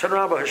 Hoshana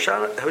Rabbah,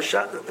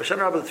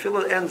 the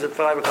tefillah ends at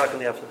 5:00 in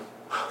the afternoon.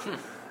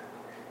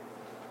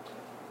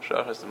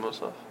 Shah has the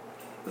Musaf.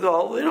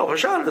 Well,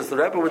 Hoshana is the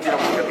Rebbe with he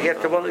had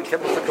Kavanah,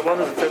 kept the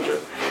Kavanahs, etc.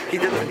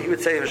 He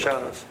would say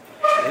Hoshanas.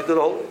 He did the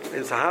whole. It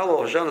was a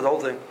Hallel, Hoshanas, the whole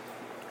thing.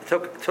 It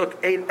took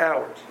 8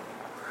 hours.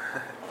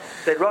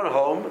 They'd run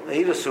home, they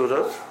eat a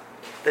suda,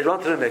 they'd run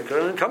to the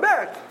mikveh and come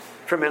back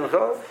for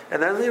mincha,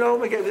 and then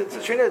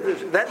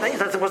that night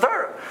that's was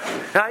Torah.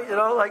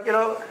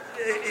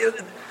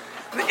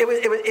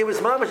 It was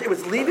mamash. It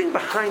was leaving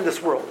behind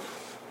this world.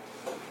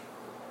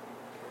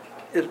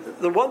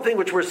 The one thing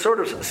which we're sort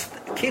of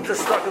keeps us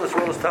stuck in this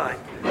world is time.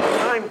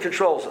 Time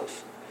controls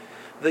us.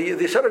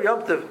 The Seder of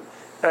Yom Tov,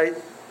 right,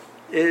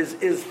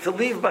 is to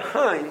leave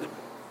behind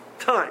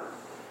time.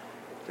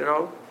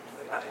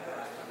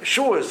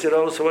 Shuas. So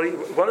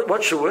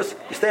what shuas?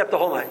 You stay up the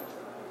whole night,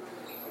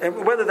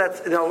 and whether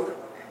that's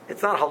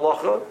it's not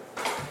halacha.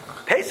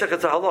 Pesach,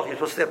 it's a halacha. You're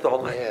supposed to stay up the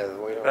whole night,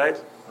 right?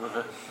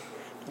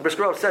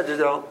 Brisker Rav said,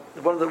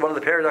 one of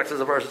the paradoxes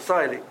of our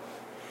society,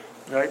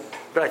 right?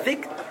 But I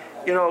think,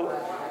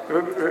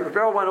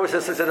 Rebbe always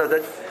says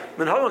that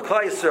Minhag and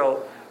Klal Yisrael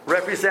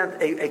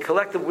represent a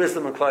collective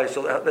wisdom in Klal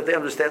Yisrael that they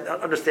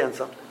understand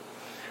something.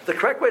 The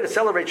correct way to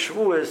celebrate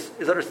Shavuos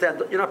is understand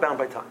that you're not bound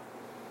by time.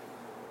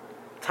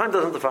 Time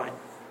doesn't define.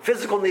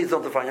 Physical needs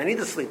don't define. I need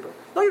a sleeper.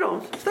 No, you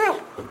don't. Stay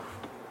up.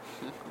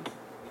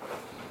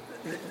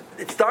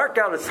 It's dark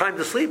out. It's time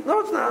to sleep. No,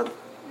 it's not.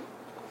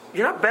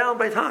 You're not bound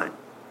by time.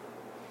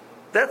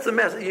 That's the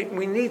message.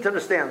 We need to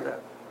understand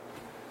that.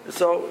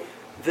 So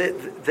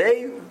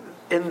they,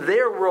 in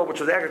their world, which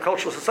was the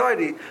agricultural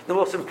society, the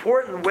most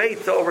important way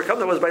to overcome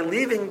that was by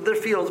leaving their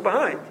fields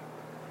behind.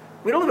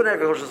 We don't live in an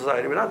agricultural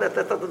society. We're not that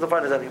doesn't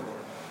define us anymore.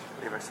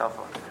 Leave our cell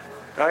phone.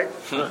 Right?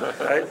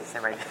 Right?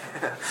 Same right.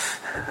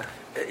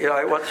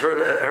 I once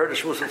heard a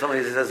shmuz from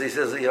somebody. He says,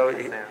 says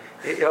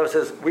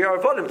we are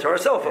avodim to our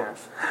cell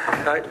phones.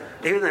 Yes. Right?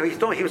 He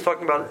was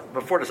talking about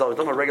before the cell. He was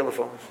talking about regular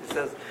phones. He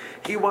says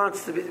he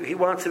wants to be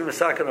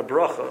masak on a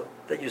bracha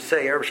that you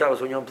say Erev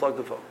Shabbos when you unplug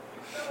the phone.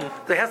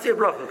 There has to be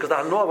a bracha because the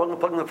hanoah of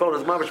unplugging the phone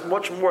is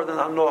much more than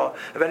the hanoah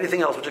of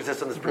anything else which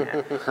exists on this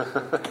planet.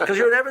 Because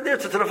you're never there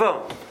to the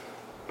phone.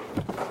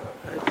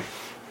 Right?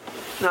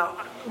 Now,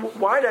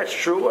 why that's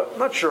true, I'm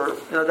not sure.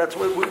 That's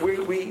what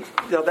we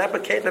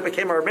that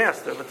became our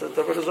master. But the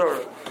Zohar,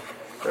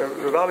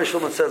 Rav Avi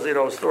Shulman says,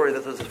 a story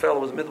that there's a fellow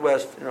was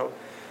Midwest.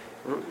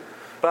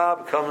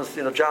 Bob comes,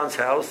 John's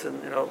house,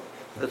 and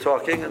they're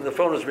talking, and the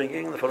phone is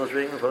ringing. So John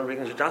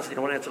says, "You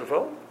don't want to answer the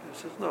phone?" He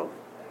says, "No."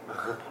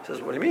 He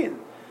says, "What do you mean?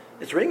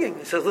 It's ringing."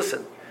 He says,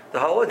 "Listen, the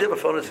whole idea of a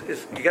phone is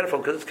you get a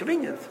phone because it's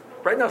convenient.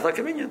 Right now, it's not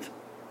convenient.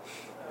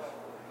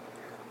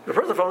 You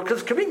prefer the phone because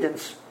it's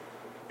convenience."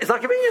 It's not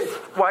convenient.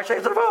 Why should I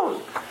answer the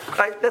phone?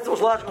 That's the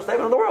most logical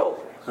statement in the world.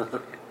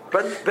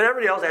 But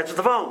everybody else answers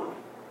the phone.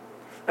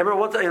 I remember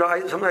one time,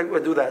 sometimes I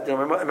would do that.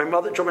 My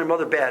mother told my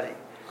mother baddie.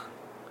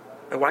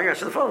 Why are you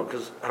answering the phone?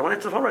 Because I don't want to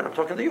answer the phone right now. I'm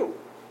talking to you.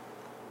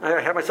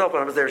 I had my cell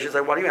phone. I was there. She's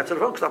like, "Why do you answer the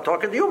phone?" "Because I'm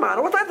talking to you, man. I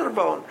don't want to answer the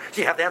phone."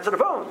 "So you have to answer the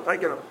phone." Why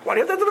do you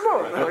have to answer the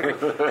phone? I'm like,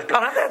 "I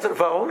don't have to answer the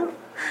phone.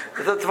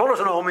 The phone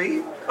doesn't own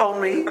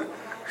me.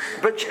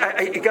 But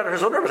it got her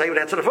so nervous. I would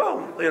answer the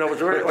phone. You know, it was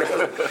very,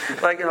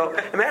 like you know.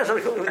 Imagine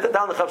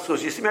down the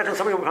Chavschus. You see, imagine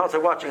somebody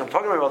outside watching. I'm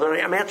talking to my mother,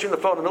 and I'm answering the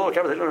phone in the middle of a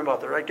conversation with my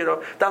mother. Right? You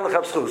know, down the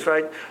Chavschus.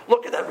 Right?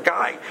 Look at that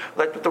guy,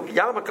 like the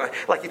Yarmulke guy.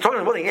 Like he's talking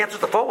to his mother. He answers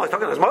the phone. Like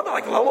talking to his mother.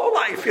 Like low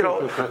life. You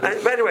know.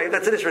 But anyway,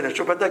 that's an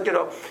issue. But like, you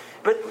know,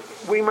 but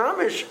we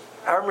mamish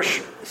our.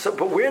 So,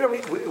 but where do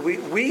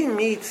we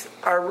meet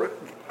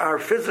our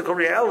physical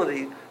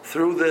reality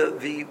through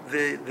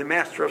the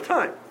master of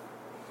time.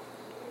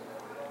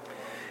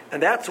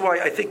 And that's why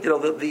I think, you know,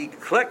 the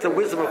collective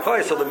wisdom of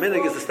Chai, so the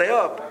minig is to stay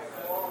up,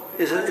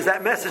 is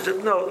that message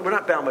that, no, we're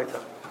not bound by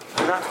time.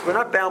 We're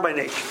not bound by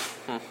nature.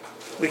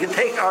 We can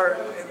take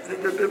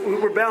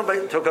we're bound by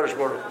Tokadosh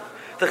Baruch Hu.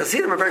 The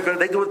Hasidim are very good.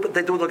 They do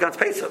it with Gans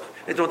Pesach.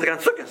 They do it with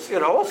Gans Sukkot, you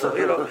know, also,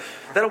 you know.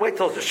 They don't wait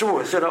till the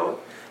Shavuos, you know.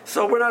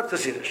 So we're not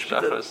Hasidish.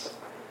 Shabbos.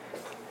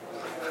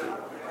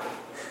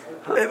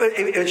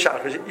 In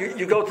Shabbos,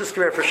 you go to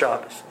square for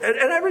Shabbos, and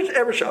every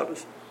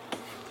Shabbos,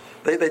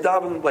 they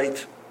daven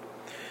late.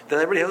 Then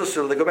everybody has a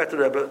sunnah. They go back to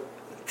the Rebbe.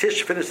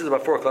 Tish finishes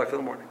about 4:00 in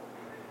the morning.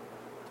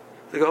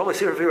 They go home and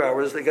see for a few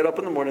hours. They get up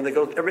in the morning. They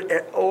go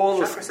all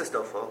the. Shabbos is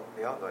still full.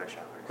 They all go to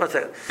Shabbos. One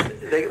second.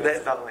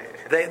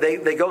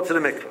 They go to the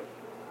mikveh.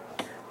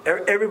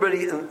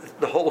 Everybody in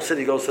the whole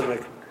city goes to the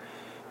mikveh.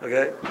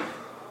 Okay.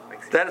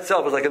 That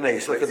itself is like a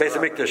nace, like the base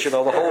of mikdash. You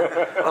know,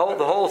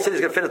 the whole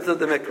city's going to fit into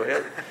the mikveh.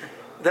 Yeah?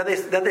 Then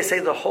they say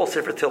the whole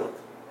Sefer Tehillim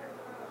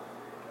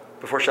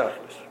before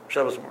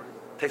Shabbos morning.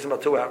 It takes them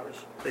about 2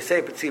 hours. They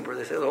say B'tzibur,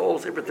 they say the whole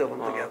Sefer Tehillim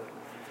together.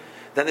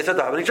 Then they start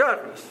davening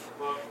Shabbos.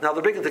 Now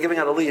they're big into giving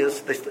out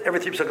aliyahs.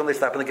 Every 3 seconds they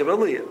stop and they give an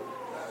aliyah.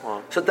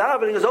 So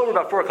davening is over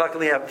about 4 o'clock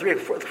in the afternoon,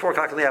 4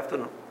 o'clock in the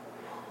afternoon.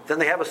 Then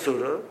they have a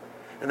suda,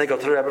 and they go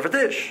to the Rebbe for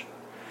Tish.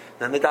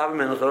 Then they daven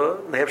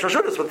mincha, and they have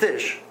shoshudas for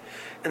Tish.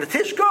 And the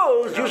Tish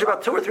goes usually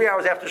about 2 or 3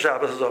 hours after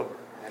Shabbos is over.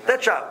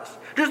 That's Shabbos.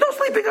 There's no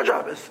sleeping on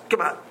Shabbos. Come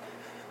on.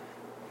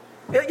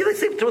 Yeah, they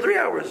sleep 2 or 3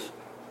 hours.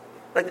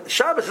 Like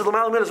Shabbos is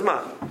l'mal min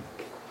hazman.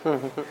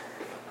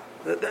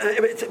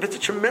 It's a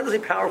tremendously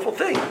powerful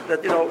thing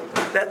that, you know,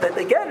 that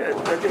they get it.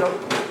 That, you know,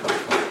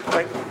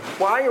 like,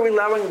 why are we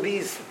allowing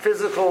these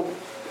physical,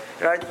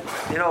 right?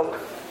 You know,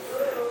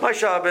 my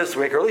Shabbos,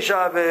 we wake early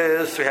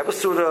Shabbos, we have a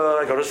suda,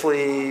 I go to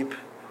sleep,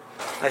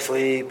 I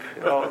sleep.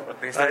 You know,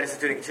 We start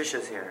instituting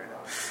tishas here.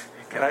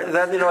 right?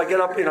 Then, you know, I get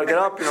up,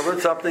 learn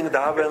something,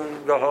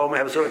 daven, go home,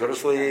 have a suda, go to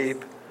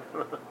sleep.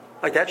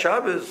 Like that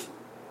Shabbos.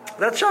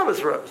 That's Shabbos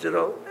for us, you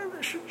know.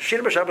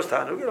 Shina b'Shabbos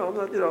Tanu, you know,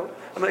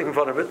 I'm not making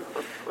fun of it.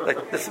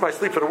 Like, this is my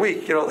sleep for the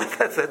week, you know,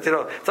 that's it, you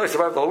know. It's how I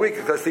survived the whole week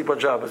because I sleep on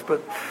Shabbos.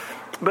 But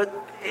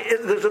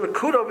there's a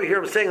nakuda over here.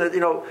 I'm saying that, you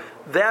know,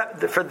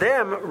 that for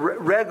them,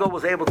 Regal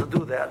was able to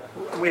do that.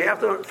 We have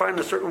to find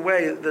a certain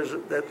way. There's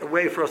a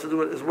way for us to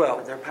do it as well.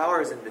 But their power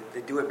is in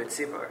they do it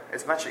b'tzibur.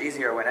 It's much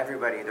easier when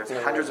there's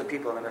hundreds of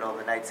people in the middle of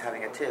the night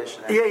having a tish.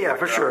 Yeah,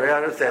 for sure. Yeah, I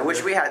understand.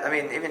 Which we had. I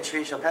mean, even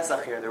Shvi Shel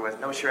Pesach here, there was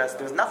no shiras.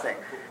 There was nothing.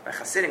 By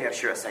Hasidim, you have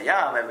shiras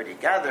hayam. Everybody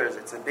gathers.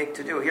 It's a big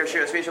to do. Here,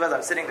 shiras Shvi Shel Pesach.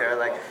 I'm sitting there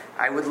like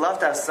I would love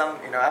to have some.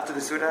 You know, after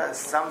the Suda,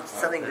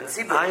 something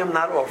b'tzibur. I am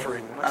not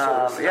offering.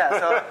 Yeah,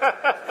 so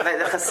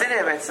the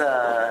Hasidim, it's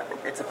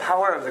a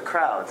power of the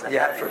crowds. And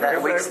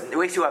that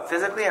wakes you up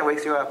physically and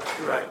wakes you up.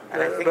 Right.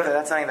 And I think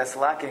that's something that's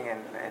lacking in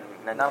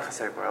the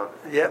non-Hasidic world.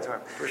 Yeah,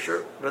 for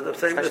sure. But I'm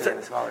saying, Especially in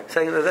the smaller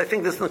saying that I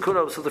think this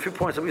nakuda. So the few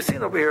points that we've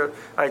seen over here,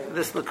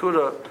 this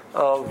nakuda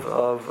of.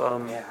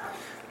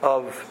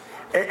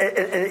 And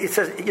it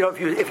says, you know,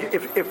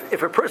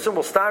 if a person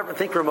will stop and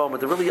think for a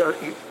moment to really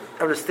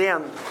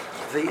understand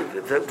the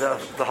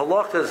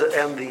halachas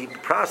and the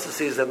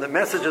processes and the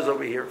messages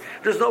over here,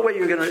 there's no way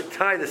you're going to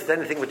tie this to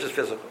anything which is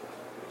physical.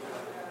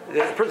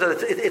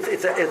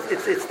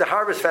 It's the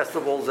harvest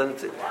festivals, and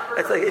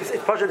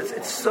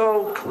it's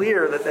so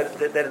clear that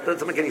it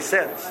doesn't make any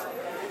sense.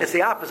 It's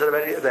the opposite of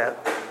any of that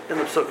in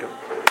the psukim.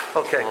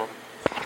 Okay.